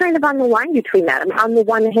kind of on the line between that. On the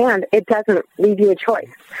one hand, it doesn't leave you a choice,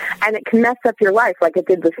 and it can mess up your life like it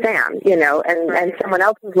did with Sam, you know, and someone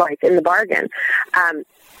else's life in the bargain.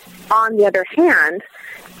 On the other hand,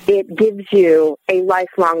 it gives you a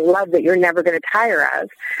lifelong love that you're never going to tire of,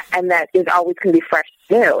 and that is always going to be fresh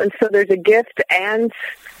and new. And so there's a gift and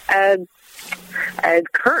a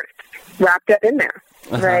curse wrapped up in there.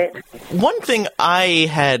 Uh-huh. Right. One thing I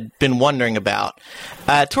had been wondering about,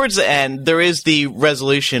 towards the end, there is the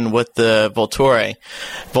resolution with the Volturi.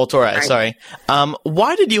 Right. Sorry.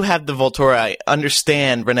 Why did you have the Volturi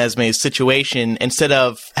understand Renesmee's situation instead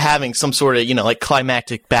of having some sort of, you know, like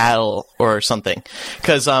climactic battle or something?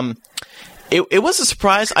 Because it was a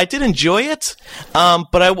surprise. I did enjoy it,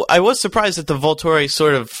 but I was surprised that the Volturi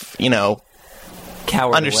sort of, you know,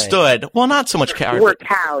 Cowered understood. away. Well, not so much coward. We're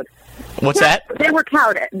cowed. What's that? They were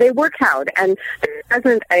cowed. And there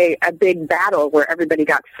wasn't a big battle where everybody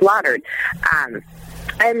got slaughtered.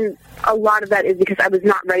 And a lot of that is because I was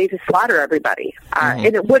not ready to slaughter everybody.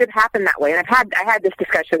 And it would have happened that way. And I had this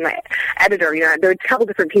discussion with my editor. You know, there were a couple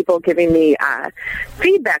different people giving me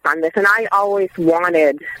feedback on this, and I always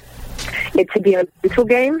wanted it to be a mental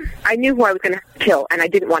game. I knew who I was going to kill, and I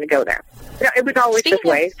didn't want to go there. You know, it was always this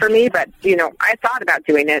way for me, but, you know, I thought about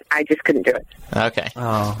doing it. I just couldn't do it. Okay.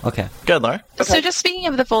 Oh, okay. Good, Laura. So just speaking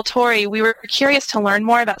of the Volturi, we were curious to learn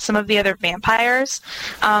more about some of the other vampires.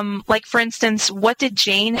 Like, for instance, what did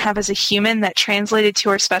Jane have as a human that translated to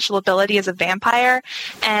her special ability as a vampire?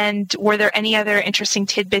 And were there any other interesting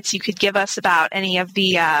tidbits you could give us about any of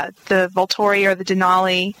the Volturi or the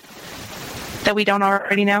Denali that we don't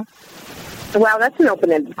already know? Well, that's an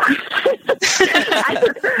open-ended question. I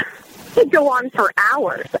could go on for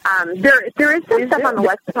hours. There is some stuff on the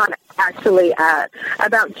lexicon, actually,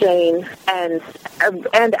 about Jane and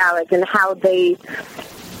Alec and how they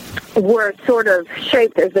were sort of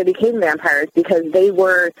shaped as they became vampires, because they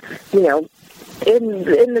were, you know,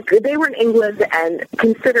 they were in England and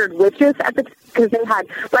considered witches at the because they had,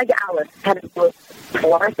 like Alice, had a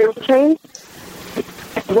before they were changed.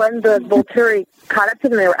 When the Volturi caught up to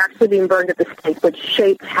them, they were actually being burned at the stake, which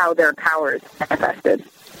shaped how their powers manifested.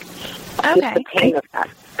 Okay. The pain of that.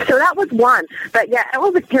 So that was one. But yeah,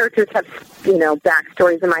 all the characters have, you know,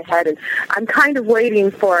 backstories in my head, and I'm kind of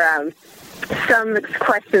waiting for some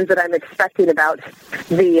questions that I'm expecting about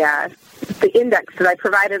the index that I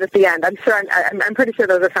provided at the end. I'm pretty sure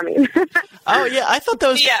those are coming. Oh yeah, I thought that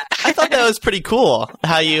was I thought that was pretty cool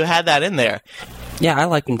how you had that in there. Yeah, I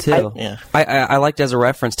like them too. I liked it as a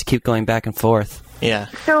reference to keep going back and forth. Yeah.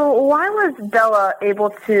 So why was Bella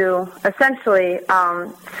able to essentially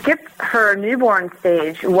skip her newborn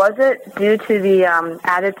stage? Was it due to the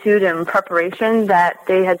attitude and preparation that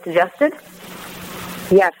they had suggested?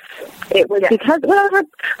 Yes, it was because, well, her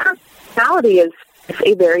personality is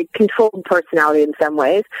a very controlled personality in some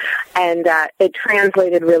ways, and it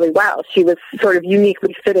translated really well. She was sort of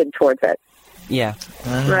uniquely fitted towards it. Yeah.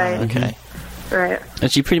 Right. Okay. Right. And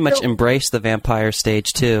she pretty much embraced the vampire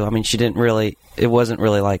stage, too. I mean, she didn't really... It wasn't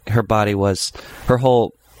really like her body was... Her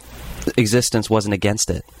whole existence wasn't against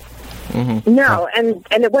it. Mm-hmm. No, and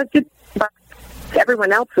it was just...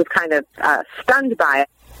 Everyone else was kind of stunned by it.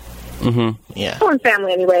 Mm-hmm. Yeah. Born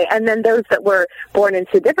family anyway, and then those that were born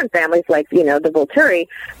into different families, like, you know, the Volturi,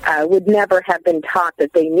 would never have been taught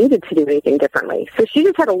that they needed to do anything differently. So she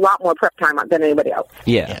just had a lot more prep time than anybody else.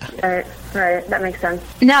 Yeah. Right. That makes sense.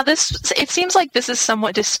 Now, it seems like this is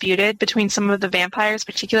somewhat disputed between some of the vampires,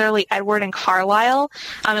 particularly Edward and Carlisle,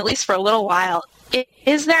 at least for a little while.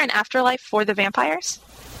 Is there an afterlife for the vampires?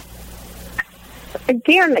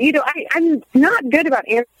 Again, you know, I'm not good about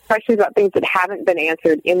answering questions about things that haven't been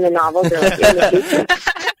answered in the novels or like, in the future.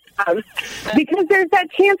 Because there's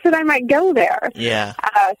that chance that I might go there. Yeah.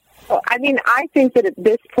 I mean, I think that at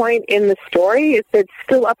this point in the story, it's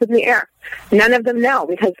still up in the air. None of them know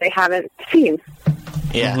because they haven't seen.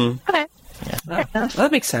 Yeah. Mm-hmm. Okay. Yeah.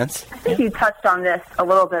 That makes sense. I think you touched on this a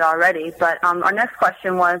little bit already, but our next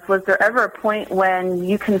question was there ever a point when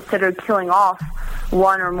you considered killing off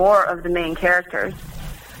one or more of the main characters?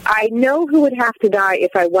 I know who would have to die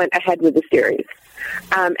if I went ahead with the series.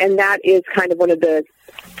 And that is kind of one of the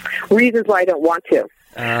reasons why I don't want to.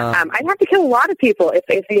 I'd have to kill a lot of people if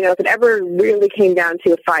it ever really came down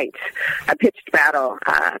to a fight, a pitched battle.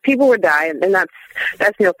 People would die, and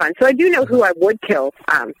that's no fun. So I do know who I would kill,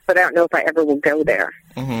 but I don't know if I ever will go there.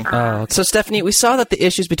 Mm-hmm. So, Stephenie, we saw that the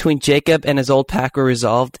issues between Jacob and his old pack were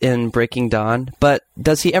resolved in Breaking Dawn, but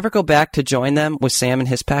does he ever go back to join them with Sam and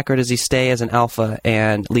his pack, or does he stay as an alpha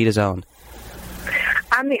and lead his own?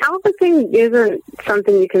 The alpha thing isn't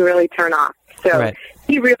something you can really turn off. So Right.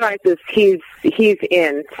 he realizes he's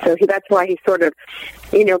in. So that's why he sort of,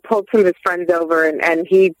 pulled some of his friends over, and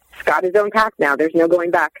he's got his own pack now. There's no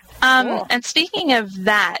going back. And speaking of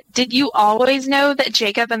that, did you always know that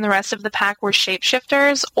Jacob and the rest of the pack were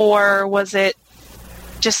shapeshifters, or was it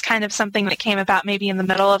just kind of something that came about maybe in the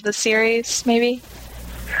middle of the series, maybe?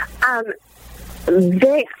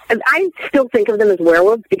 I still think of them as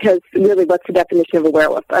werewolves because really what's the definition of a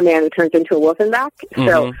werewolf? A man who turns into a wolf and back. Mm-hmm.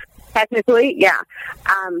 So technically, yeah.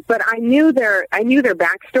 But I knew their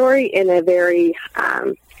backstory in a very,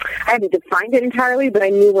 I hadn't defined it entirely, but I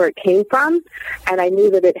knew where it came from, and I knew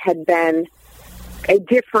that it had been a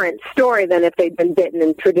different story than if they'd been bitten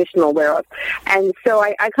in traditional werewolves. And so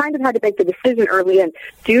I kind of had to make the decision early in,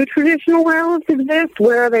 do traditional werewolves exist?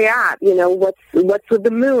 Where are they at? What's with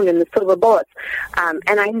the moon and the silver bullets? And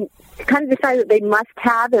I kind of decided that they must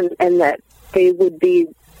have and that they would be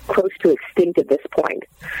close to extinct at this point.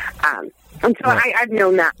 And so I've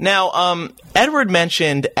known that. Now, Edward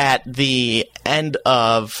mentioned at the end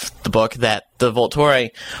of the book that the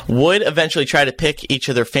Volturi would eventually try to pick each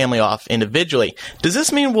of their family off individually. Does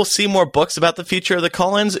this mean we'll see more books about the future of the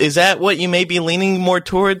Cullens? Is that what you may be leaning more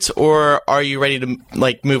towards, or are you ready to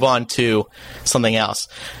move on to something else?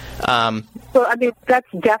 Well, I mean, that's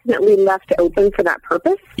definitely left open for that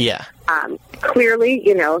purpose. Yeah. Clearly,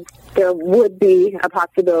 there would be a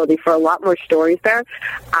possibility for a lot more stories there,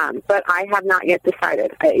 but I have not yet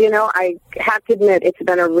decided. I have to admit it's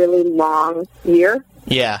been a really long year.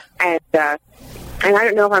 Yeah. And I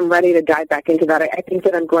don't know if I'm ready to dive back into that. I think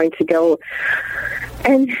that I'm going to go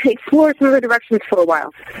and explore some other directions for a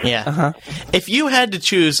while. Yeah. Uh-huh. If you had to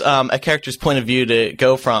choose a character's point of view to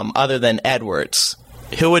go from other than Edward's,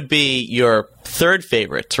 who would be your third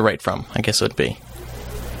favorite to write from, I guess it would be?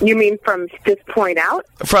 You mean from this point out?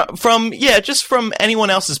 Just from anyone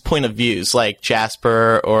else's point of views, like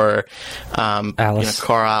Jasper or Alice.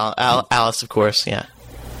 Coral, Alice, of course, yeah.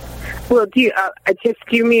 Well, do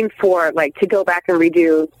you mean for to go back and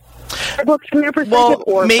redo the books from their perspective,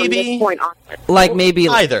 or maybe from this point on? Like maybe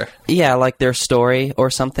either. Yeah, like their story or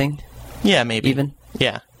something. Yeah, maybe even.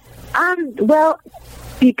 Yeah. Well,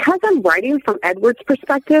 because I'm writing from Edward's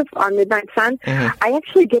perspective on Midnight Sun, I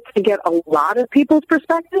actually get to get a lot of people's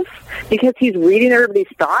perspectives because he's reading everybody's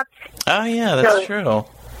thoughts. Oh, yeah, that's true.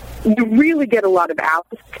 You really get a lot of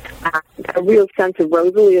Alice, a real sense of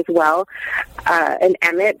Rosalie as well, and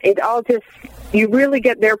Emmett. It all just, you really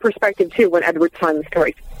get their perspective, too, when Edward's telling the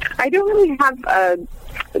stories. I don't really have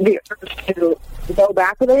the urge to go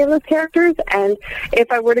back with any of those characters, and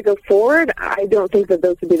if I were to go forward, I don't think that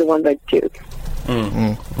those would be the ones I'd choose.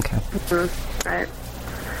 Mm-hmm. Okay. Right.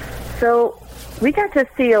 So we got to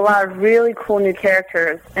see a lot of really cool new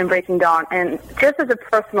characters in Breaking Dawn, and just as a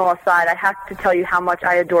personal aside, I have to tell you how much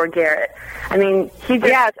I adore Garrett. I mean,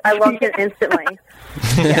 I loved him instantly.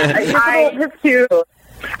 I too.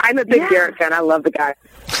 I'm a big Garrett fan. I love the guy.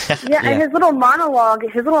 And his little monologue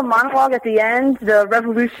at the end, the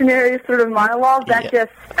revolutionary sort of monologue, that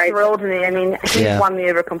just thrilled me. I mean, he won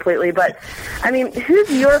me over completely. But, I mean,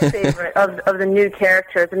 who's your favorite of the new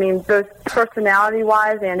characters? I mean, both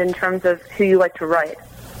personality-wise and in terms of who you like to write.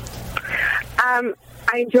 I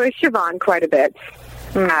enjoy Siobhan quite a bit.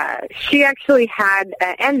 She actually had,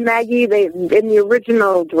 and Maggie, in the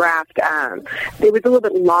original draft, it was a little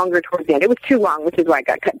bit longer towards the end. It was too long, which is why it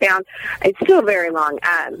got cut down. It's still very long.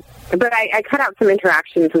 But I cut out some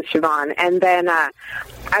interactions with Siobhan. And then I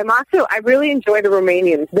really enjoy the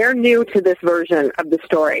Romanians. They're new to this version of the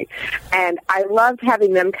story. And I loved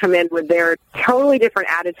having them come in with their totally different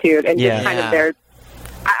attitude and just kind of their...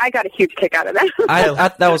 I got a huge kick out of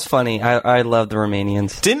that. That was funny. I love the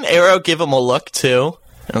Romanians. Didn't Arrow give him a look, too?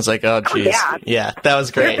 I was like, oh, jeez. Yeah, that was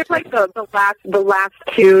great. They're like the last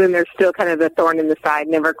two, and they're still kind of the thorn in the side,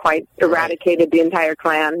 never quite eradicated the entire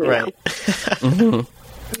clan. Right.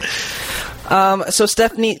 So,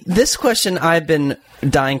 Stephenie, this question I've been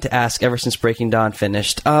dying to ask ever since Breaking Dawn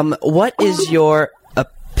finished. What is your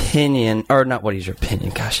opinion, or not what is your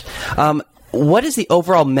opinion, gosh. What is the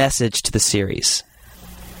overall message to the series?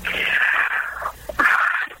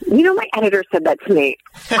 My editor said that to me.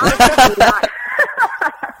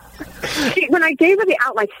 When I gave her the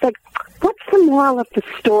outline, she's like, what's the moral of the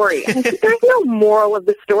story? And I said, there's no moral of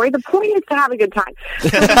the story. The point is to have a good time. So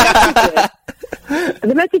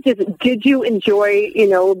the message is, did you enjoy,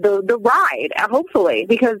 the ride? Hopefully,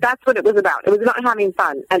 because that's what it was about. It was about having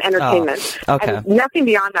fun and entertainment. Oh, okay. And nothing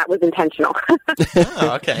beyond that was intentional.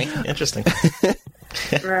 Oh, okay. Interesting.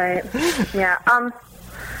 Right. Yeah.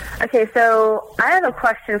 Okay, so I have a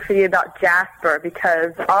question for you about Jasper,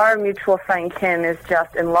 because our mutual friend Kim is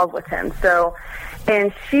just in love with him.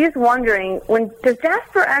 And she's wondering, does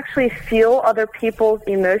Jasper actually feel other people's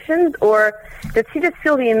emotions, or does he just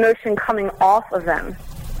feel the emotion coming off of them?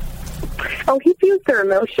 Oh, he feels their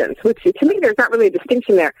emotions, which to me there's not really a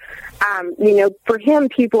distinction there. For him,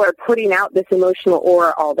 people are putting out this emotional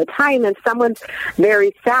aura all the time, and if someone's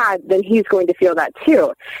very sad, then he's going to feel that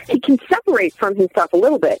too. He can separate from himself a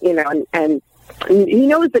little bit, and he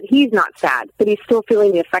knows that he's not sad, but he's still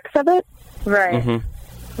feeling the effects of it. Right.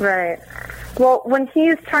 Mm-hmm. Right. Well, when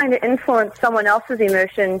he's trying to influence someone else's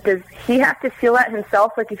emotion, does he have to feel that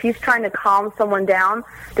himself? Like, if he's trying to calm someone down,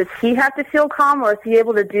 does he have to feel calm, or is he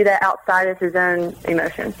able to do that outside of his own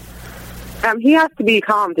emotion? He has to be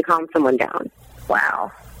calm to calm someone down.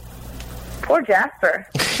 Wow. Poor Jasper.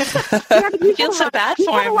 I feel so bad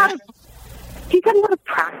for him. He's got a lot of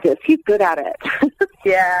practice. He's good at it.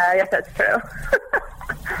 Yeah, I guess that's true.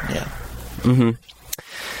 Yeah. Mm-hmm.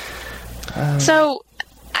 So,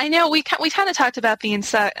 I know we kind of talked about the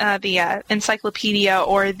encyclopedia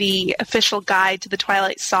or the official guide to the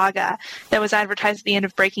Twilight Saga that was advertised at the end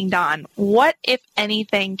of Breaking Dawn. What, if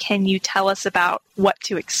anything, can you tell us about what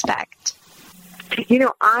to expect?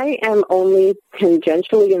 I am only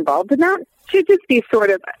tangentially involved in that. Should just be sort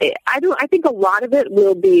of. I think a lot of it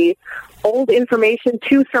will be old information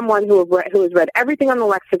to someone who has read everything on the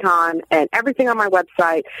lexicon and everything on my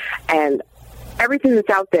website and everything that's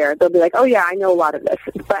out there. They'll be like, oh yeah, I know a lot of this.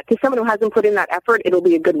 But to someone who hasn't put in that effort, it'll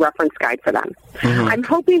be a good reference guide for them. Mm-hmm. I'm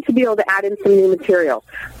hoping to be able to add in some new material.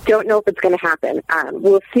 Don't know if it's going to happen.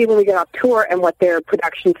 We'll see when we get off tour and what their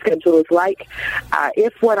production schedule is like.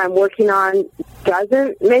 If what I'm working on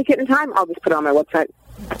doesn't make it in time, I'll just put it on my website.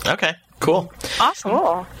 Okay, cool. Awesome.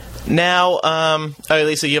 Cool. Now, all right,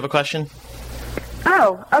 Lisa, you have a question?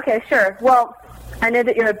 Oh, okay, sure. Well, I know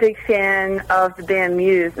that you're a big fan of the band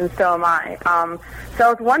Muse, and so am I. So I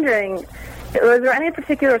was wondering, was there any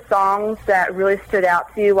particular songs that really stood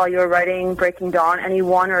out to you while you were writing Breaking Dawn? Any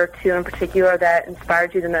one or two in particular that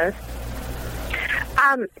inspired you the most?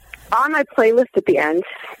 On my playlist at the end,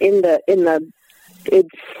 it's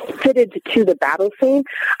fitted to the battle scene.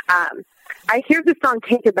 I hear the song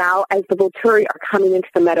Take a Bow as the Volturi are coming into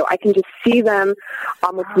the meadow. I can just see them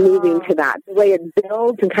almost moving to that. The way it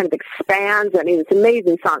builds and kind of expands. I mean, it's an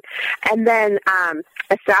amazing song. And then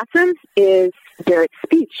Assassins is Garrett's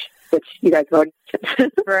speech, which you guys know.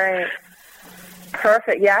 Right.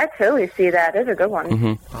 Perfect. Yeah, I totally see that. It's a good one.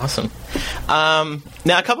 Mm-hmm. Awesome.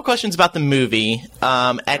 Now, a couple questions about the movie.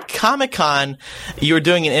 At Comic-Con, you were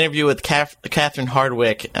doing an interview with Catherine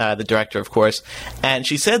Hardwicke, the director, of course, and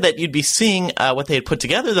she said that you'd be seeing what they had put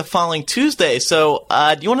together the following Tuesday. So,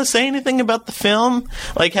 do you want to say anything about the film?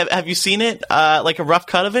 Like, have you seen it, like a rough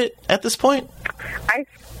cut of it at this point? I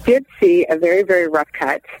did see a very, very rough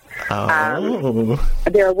cut. Oh.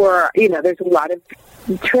 There were, there's a lot of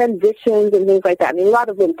transitions and things like that. I mean, a lot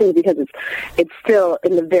of little things because it's still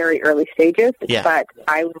in the very early stages. Yeah. But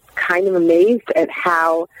I was kind of amazed at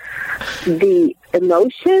how the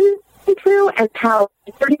emotion came through and how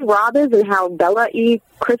pretty Rob is and how Bella E.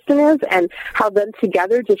 Kristen is and how them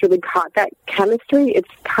together just really caught that chemistry. It's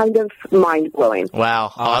kind of mind-blowing.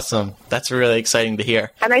 Wow. Awesome. That's really exciting to hear.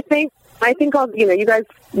 And I think you guys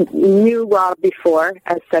knew Rob before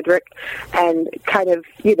as Cedric and kind of,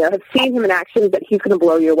 have seen him in action, but he's going to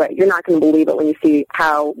blow you away. You're not going to believe it when you see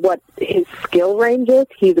what his skill range is.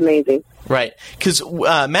 He's amazing. Right. Because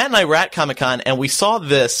Matt and I were at Comic-Con, and we saw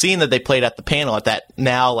the scene that they played at the panel, at that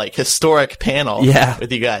now, historic panel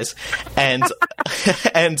with you guys. And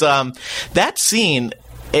and that scene,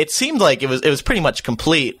 it seemed like it was pretty much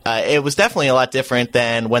complete. It was definitely a lot different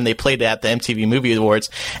than when they played it at the MTV Movie Awards,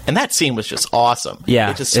 and that scene was just awesome.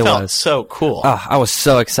 Yeah, it just felt was so cool. Oh, I was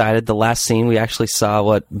so excited. The last scene, we actually saw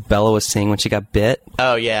what Bella was seeing when she got bit.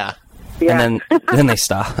 Oh yeah. And then they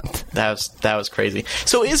stopped. That was crazy.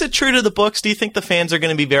 So is it true to the books? Do you think the fans are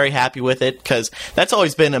going to be very happy with it? Because that's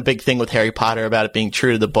always been a big thing with Harry Potter about it being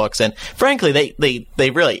true to the books. And frankly,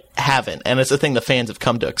 they really haven't. And it's a thing the fans have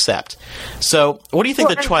come to accept. So what do you think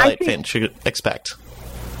the Twilight fans should expect?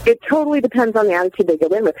 It totally depends on the attitude they go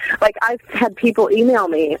in with. Like, I've had people email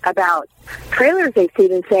me about trailers they've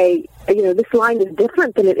seen and say, this line is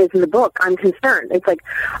different than it is in the book. I'm concerned. It's like,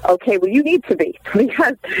 okay, well, you need to be.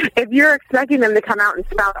 Because if you're expecting them to come out and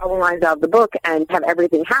spout all the lines out of the book and have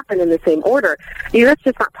everything happen in the same order, that's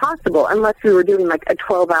just not possible unless we were doing, like, a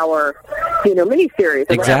 12-hour, miniseries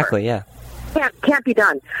or exactly, whatever. Yeah. Can't be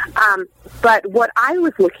done. But what I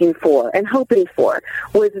was looking for and hoping for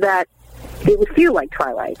was that it would feel like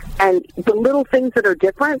Twilight. And the little things that are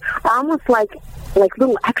different are almost like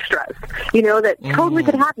little extras, that totally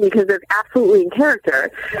could happen because they're absolutely in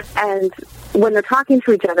character. And when they're talking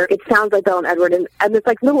to each other, it sounds like Belle and Edward. And it's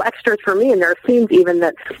like little extras for me. And there are scenes even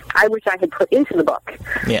that I wish I had put into the book.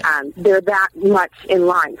 Yeah. They're that much in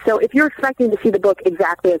line. So if you're expecting to see the book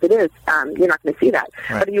exactly as it is, you're not going to see that.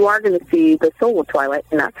 Right. But you are going to see the soul of Twilight,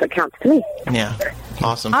 and that's what counts to me. Yeah.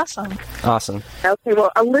 Awesome. Okay,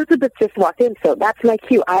 well, Elizabeth just walked in, so that's my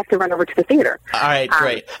cue. I have to run over to the theater. All right,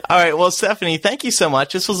 great. All right, well, Stephenie, thank you so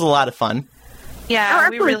much. This was a lot of fun. Yeah,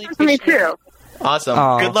 we really appreciate it. Me too. Awesome.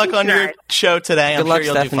 Aww. Good luck on your show today. Good I'm luck, sure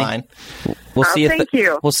you'll Stephenie. do fine. We'll see you. Thank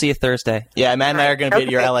you. We'll see you Thursday. Yeah, Matt and I are going to be at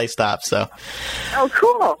your LA stop. So. Oh,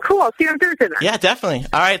 cool. See you on Thursday then. Yeah, definitely.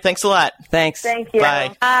 All right, thanks a lot. Thanks. Thank you.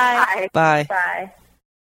 Bye. Bye. Bye. Bye.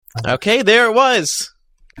 Okay, there it was.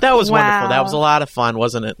 That was Wow. Wonderful. That was a lot of fun,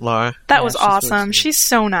 wasn't it, Laura? That was awesome. She's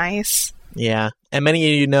so nice. Yeah. And many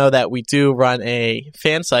of you know that we do run a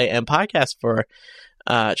fan site and podcast for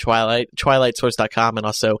Twilight, twilightsource.com, and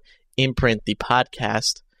also Imprint, the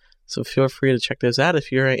podcast. So feel free to check those out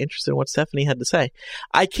if you're interested in what Stephenie had to say.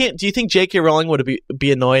 Do you think J.K. Rowling would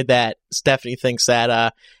be annoyed that Stephenie thinks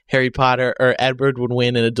that Harry Potter or Edward would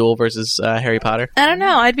win in a duel versus Harry Potter? I don't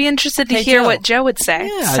know. I'd be interested to hear what Joe would say.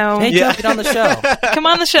 Hey, Joe, get on the show. Come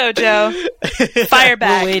on the show, Joe. Fire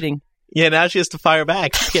back. We're waiting. Yeah, now she has to fire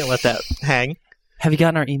back. She can't let that hang. Have you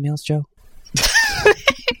gotten our emails, Joe?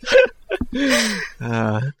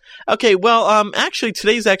 Okay, well, actually,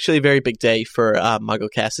 today's actually a very big day for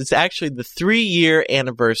MuggleCast. It's actually the 3-year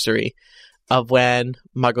anniversary of when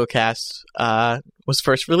MuggleCast was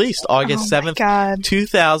first released, August 7th,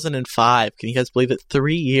 2005. Can you guys believe it?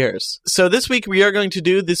 3 years. So this week we are going to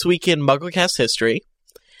do This Week in MuggleCast History,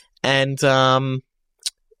 and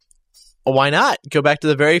why not? Go back to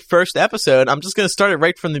the very first episode. I'm just going to start it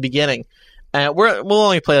right from the beginning. We'll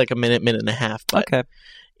only play like a minute and a half, but,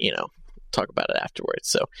 talk about it afterwards.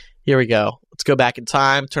 So here we go. Let's go back in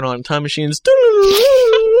time, turn on time machines.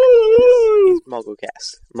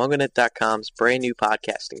 MuggleCast, MuggleNet.com's brand new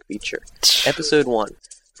podcasting feature. Episode 1,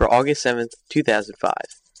 for August 7th, 2005.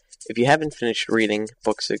 If you haven't finished reading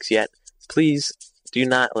Book 6 yet, please do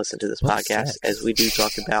not listen to this podcast, as we do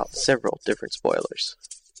talk about several different spoilers.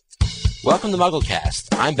 Welcome to MuggleCast.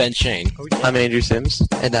 I'm Ben Shane. I'm Andrew Sims.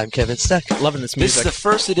 And I'm Kevin Steck. Loving this This music. is the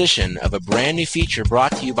first edition of a brand new feature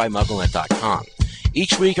brought to you by MuggleNet.com.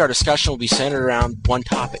 Each week, our discussion will be centered around one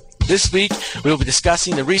topic. This week, we will be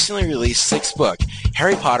discussing the recently released 6th book,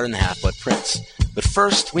 Harry Potter and the Half-Blood Prince. But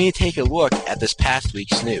first, we need to take a look at this past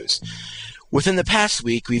week's news. Within the past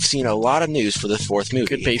week, we've seen a lot of news for the 4th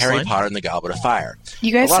movie, Harry Potter and the Goblet of Fire.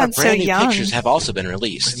 You guys a lot sound of brand so new young. pictures have also been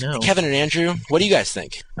released. Kevin and Andrew, what do you guys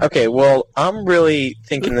think? Okay, well, I'm really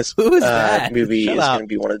thinking this that? movie Shut is up. going to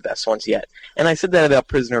be one of the best ones yet. And I said that about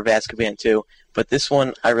Prisoner of Azkaban, too. But this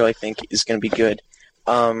one, I really think, is going to be good.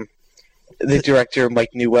 The director, Mike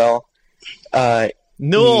Newell.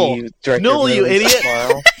 Newell, he directed you Rose idiot.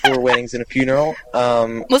 Tomorrow, 4 Weddings and a Funeral.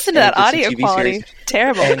 Listen to that and audio it's a TV quality. series.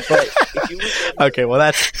 Terrible. And, but if you look at Okay, well,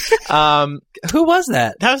 that's... Who was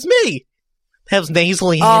that? That was me. That was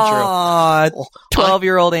nasally Andrew. Aw,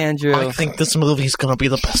 12-year-old Andrew. I think this movie's going to be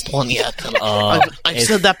the best one yet. I've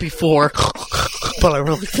said that before, but I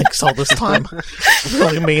really think so this time. I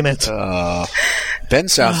really mean it. Ben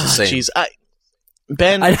sounds the same. Jeez,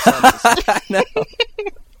 Ben. I know.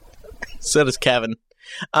 So does Kevin.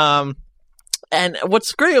 And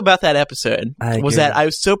what's great about that episode was that I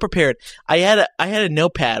was so prepared. I had a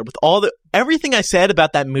notepad with everything I said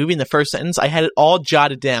about that movie in the first sentence. I had it all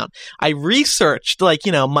jotted down. I researched,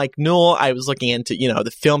 Mike Newell. I was looking into,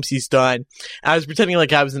 the films he's done. I was pretending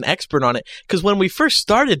like I was an expert on it. Because when we first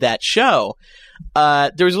started that show,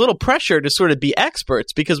 there was a little pressure to sort of be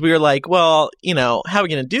experts because we were like, well, how are we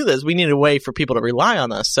going to do this? We need a way for people to rely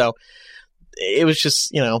on us. So it was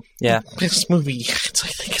just, this movie, I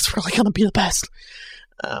think it's really going to be the best.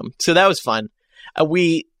 So that was fun. I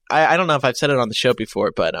don't know if I've said it on the show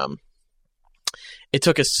before, but it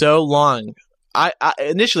took us so long.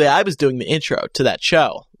 Initially I was doing the intro to that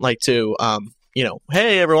show, like to,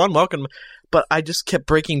 hey everyone, welcome. But I just kept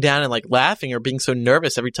breaking down and like laughing or being so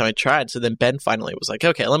nervous every time I tried. So then Ben finally was like,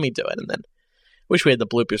 okay, let me do it. And then wish we had the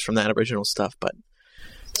bloopers from that original stuff, but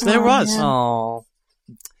so there was. Oh.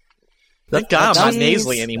 Thank God I'm not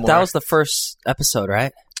nasally anymore. That was the first episode,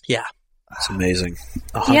 right? Yeah. It's amazing.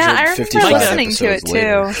 Yeah, I remember listening to it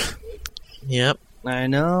later. too. Yep. I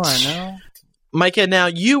know. Micah, now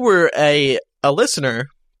you were a listener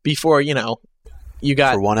before, you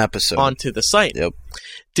got for one episode onto the site. Yep.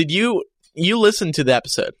 Did you listened to the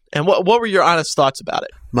episode, and what were your honest thoughts about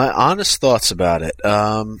it? My honest thoughts about it.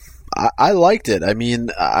 I liked it. I mean,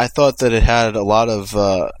 I thought that it had a lot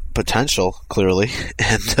of potential, clearly,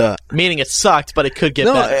 and meaning it sucked, but it could get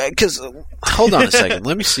better. Because hold on a second,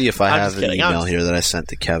 let me see if I have an email here that I sent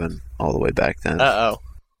to Kevin all the way back then. Uh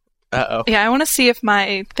oh. Yeah, I want to see if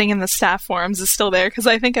my thing in the staff forums is still there because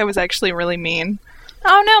I think I was actually really mean.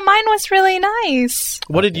 Oh no, mine was really nice.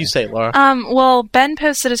 What did you say, Laura? Well, Ben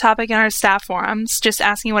posted a topic in our staff forums just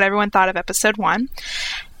asking what everyone thought of episode 1.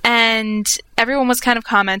 And everyone was kind of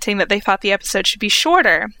commenting that they thought the episode should be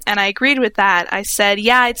shorter. And I agreed with that. I said,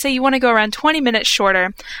 yeah, I'd say you want to go around 20 minutes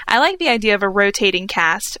shorter. I like the idea of a rotating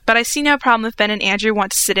cast, but I see no problem if Ben and Andrew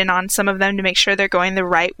want to sit in on some of them to make sure they're going the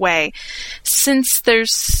right way, since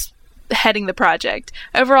there's heading the project.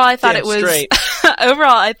 Overall, I thought it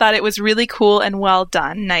was really cool and well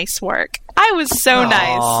done. Nice work. I was so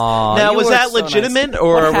nice. Now, was that legitimate,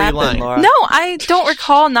 or were you lying? Laura? No, I don't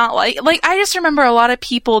recall not like I just remember a lot of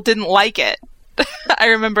people didn't like it. I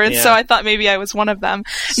remember, and so I thought maybe I was one of them.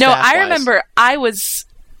 No, I remember I was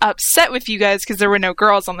upset with you guys because there were no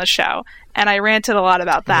girls on the show, and I ranted a lot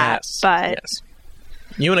about that. Yes.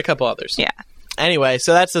 You and a couple others. Yeah. Anyway,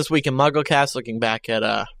 so that's this week in MuggleCast, looking back at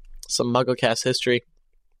some MuggleCast history.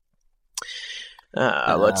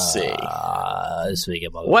 Let's see. This week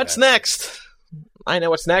in MuggleCast. What's next? I know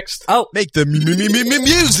what's next. Oh, make the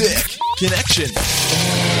music connection.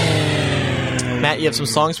 Matt, you have some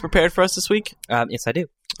songs prepared for us this week? Yes, I do.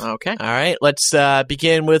 Okay. All right. Let's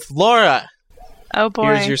begin with Laura. Oh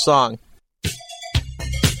boy. Here's your song.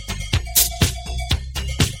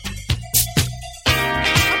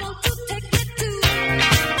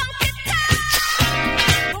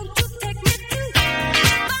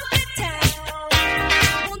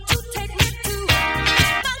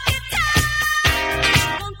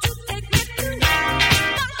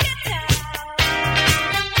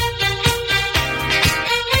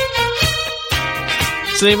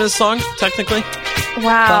 The name of the song, technically?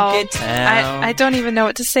 Wow. Funky Town. I don't even know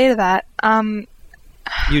what to say to that.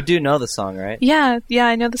 You do know the song, right? Yeah,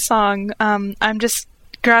 I know the song. I'm just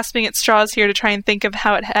grasping at straws here to try and think of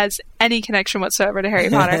how it has any connection whatsoever to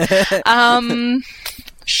Harry Potter.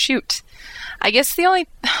 Shoot. I guess the only...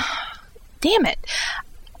 Damn it.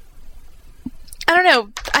 I don't know.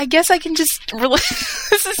 I guess I can just...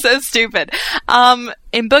 This is so stupid.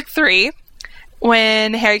 In book 3,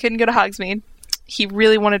 when Harry couldn't go to Hogsmeade, he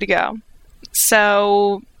really wanted to go.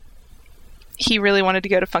 So he really wanted to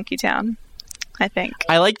go to Funky Town, I think.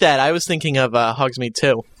 I like that. I was thinking of Hogsmeade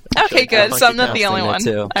too. Okay, good. So I'm not the only one.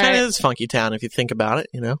 Too. Kind of is Funky Town if you think about it,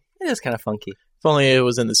 It is kind of funky. If only it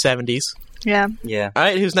was in the 70s. Yeah. Yeah. All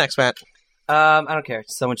right, who's next, Matt? I don't care.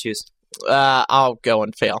 Someone choose. I'll go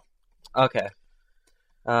and fail. Okay.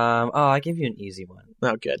 I give you an easy one.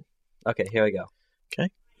 Oh, good. Okay, here we go. Okay.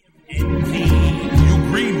 You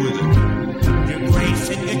agree with it. Grace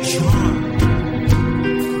and your charm.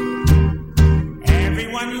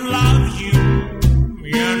 Everyone loves you,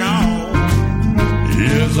 you know.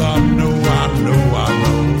 Yes, I know.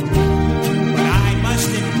 But I must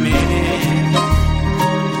admit it,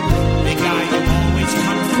 the guy you always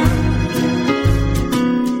come through.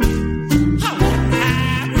 I wouldn't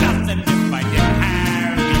have nothing if I didn't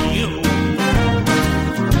have you.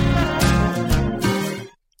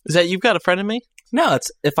 Is that You've Got a Friend in Me? No,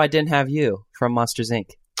 it's If I Didn't Have You from Monsters, Inc.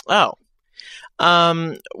 Oh.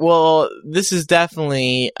 Well, this is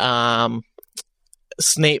definitely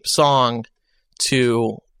Snape's song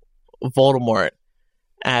to Voldemort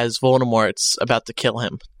as Voldemort's about to kill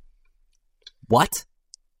him. What?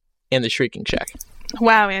 In the Shrieking Shack.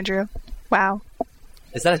 Wow, Andrew. Wow.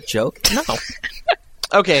 Is that a joke? No.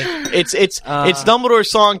 Okay, it's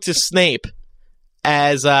Dumbledore's song to Snape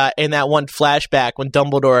as in that one flashback when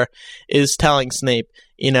Dumbledore is telling Snape,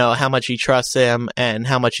 how much he trusts him and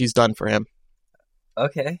how much he's done for him.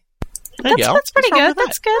 Okay. There you go. That's pretty good.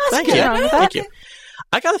 That's good. Thank you. Thank you.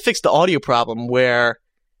 I got to fix the audio problem where,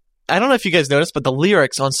 I don't know if you guys noticed, but the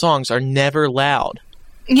lyrics on songs are never loud.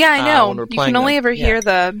 Yeah, I know. When we're You playing can only them. ever hear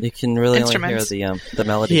the You can really only instruments. hear the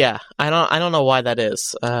melody. Yeah, I don't know why that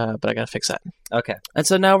is, but I got to fix that. Okay. And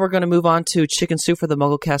so now we're going to move on to Chicken Soup for the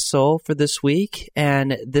MuggleCast Soul for this week.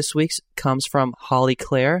 And this week's comes from Holly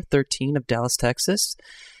Claire, 13 of Dallas, Texas.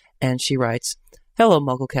 And she writes, "Hello,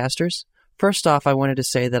 MuggleCasters. First off, I wanted to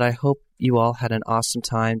say that I hope you all had an awesome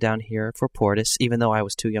time down here for Portis, even though I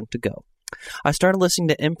was too young to go. I started listening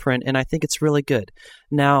to Imprint, and I think it's really good.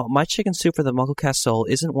 Now, my Chicken Soup for the MuggleCast Soul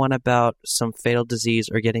isn't one about some fatal disease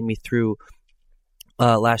or getting me through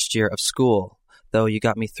last year of school, though you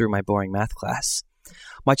got me through my boring math class.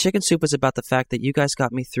 My Chicken Soup is about the fact that you guys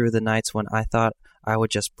got me through the nights when I thought I would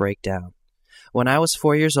just break down. When I was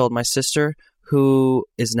 4 years old, my sister, who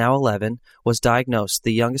is now 11, was diagnosed,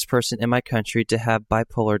 the youngest person in my country to have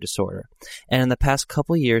bipolar disorder. And in the past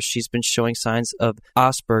couple years, she's been showing signs of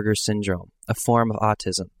Asperger's syndrome, a form of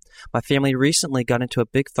autism. My family recently got into a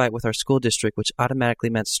big fight with our school district, which automatically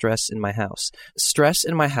meant stress in my house. Stress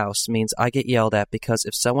in my house means I get yelled at because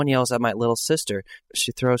if someone yells at my little sister,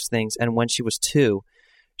 she throws things, and when she was 2,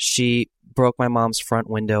 she broke my mom's front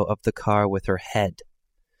window of the car with her head.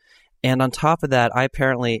 And on top of that, I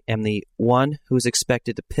apparently am the one who's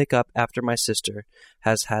expected to pick up after my sister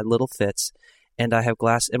has had little fits, and I have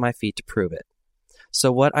glass in my feet to prove it.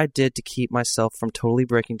 So what I did to keep myself from totally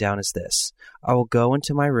breaking down is this. I will go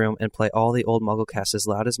into my room and play all the old MuggleCasts as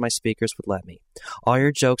loud as my speakers would let me. All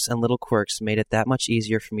your jokes and little quirks made it that much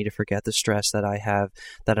easier for me to forget the stress that I have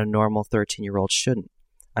that a normal 13-year-old shouldn't.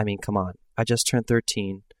 I mean, come on. I just turned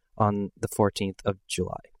 13 on the 14th of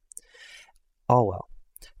July. All well.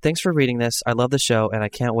 Thanks for reading this. I love the show, and I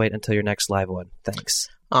can't wait until your next live one. Thanks."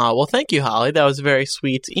 Well, thank you, Holly. That was a very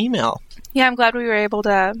sweet email. Yeah, I'm glad we were able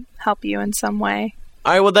to help you in some way.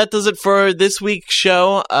 All right, well, that does it for this week's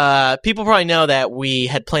show. People probably know that we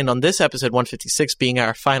had planned on this episode 156 being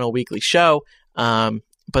our final weekly show,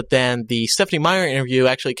 but then the Stephenie Meyer interview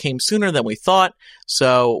actually came sooner than we thought,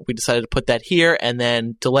 so we decided to put that here and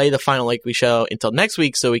then delay the final weekly show until next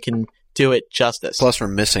week so we can do it justice. Plus, we're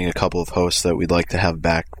missing a couple of hosts that we'd like to have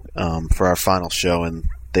back for our final show, and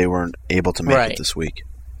they weren't able to make it this week.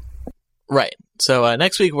 Right. So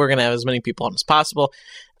next week we're going to have as many people on as possible.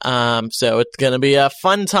 So it's going to be a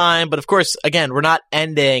fun time. But of course, again, we're not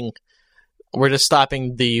ending. We're just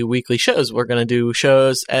stopping the weekly shows. We're going to do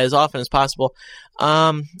shows as often as possible.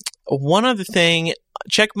 One other thing,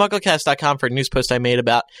 check MuggleCast.com for a news post I made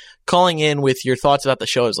about calling in with your thoughts about the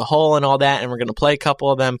show as a whole and all that. And we're going to play a couple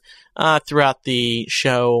of them throughout the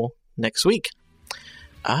show next week.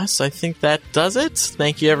 So I think that does it.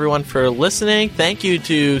 Thank you, everyone, for listening. Thank you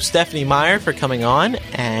to Stephenie Meyer for coming on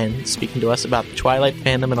and speaking to us about the Twilight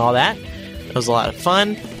fandom and all that. It was a lot of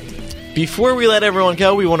fun. Before we let everyone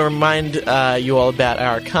go, we want to remind you all about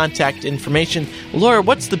our contact information. Laura,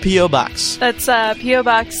 what's the P.O. Box? That's P.O.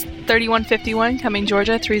 Box 3151, Cumming,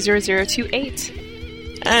 Georgia 30028.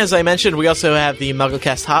 As I mentioned, we also have the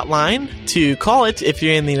MuggleCast hotline. To call it, if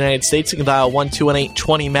you're in the United States, you can dial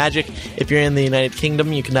 1-218-20-MAGIC. If you're in the United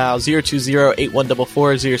Kingdom, you can dial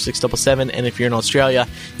 020-8144-0677. And if you're in Australia,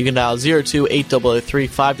 you can dial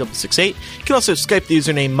 02803-5668. You can also Skype the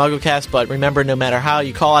username MuggleCast, but remember, no matter how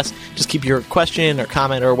you call us, just keep your question or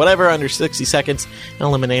comment or whatever under 60 seconds and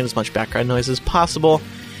eliminate as much background noise as possible.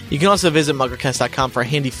 You can also visit MuggleCast.com for a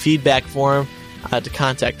handy feedback form to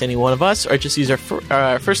contact any one of us, or just use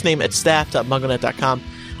our first name at staff.mugglenet.com.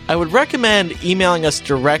 I would recommend emailing us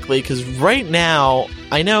directly, because right now,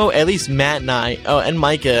 I know at least Matt and I, and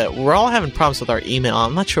Micah, we're all having problems with our email.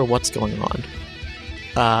 I'm not sure what's going on.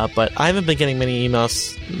 But I haven't been getting many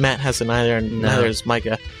emails. Matt hasn't either, and neither has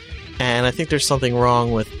Micah. And I think there's something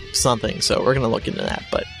wrong with something, so we're going to look into that.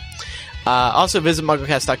 But also visit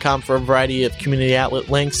MuggleCast.com for a variety of community outlet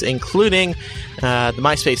links, including the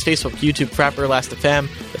MySpace, Facebook, YouTube, Frapper, Last.fm,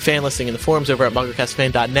 the fan listing, and the forums over at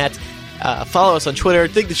MuggleCastFan.net. Follow us on Twitter,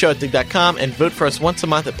 dig the show at dig.com, and vote for us once a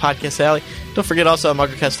month at Podcast Alley. Don't forget also on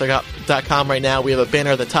MuggleCast.com right now, we have a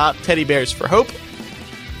banner at the top, Teddy Bears for Hope,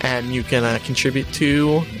 and you can contribute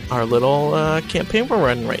to our little campaign we're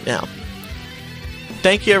running right now.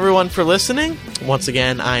 Thank you, everyone, for listening. Once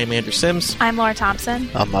again, I'm Andrew Sims. I'm Laura Thompson.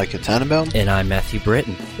 I'm Micah Tannenbaum. And I'm Matthew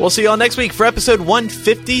Britton. We'll see you all next week for episode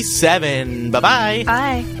 157. Bye-bye.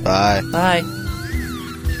 Bye. Bye. Bye.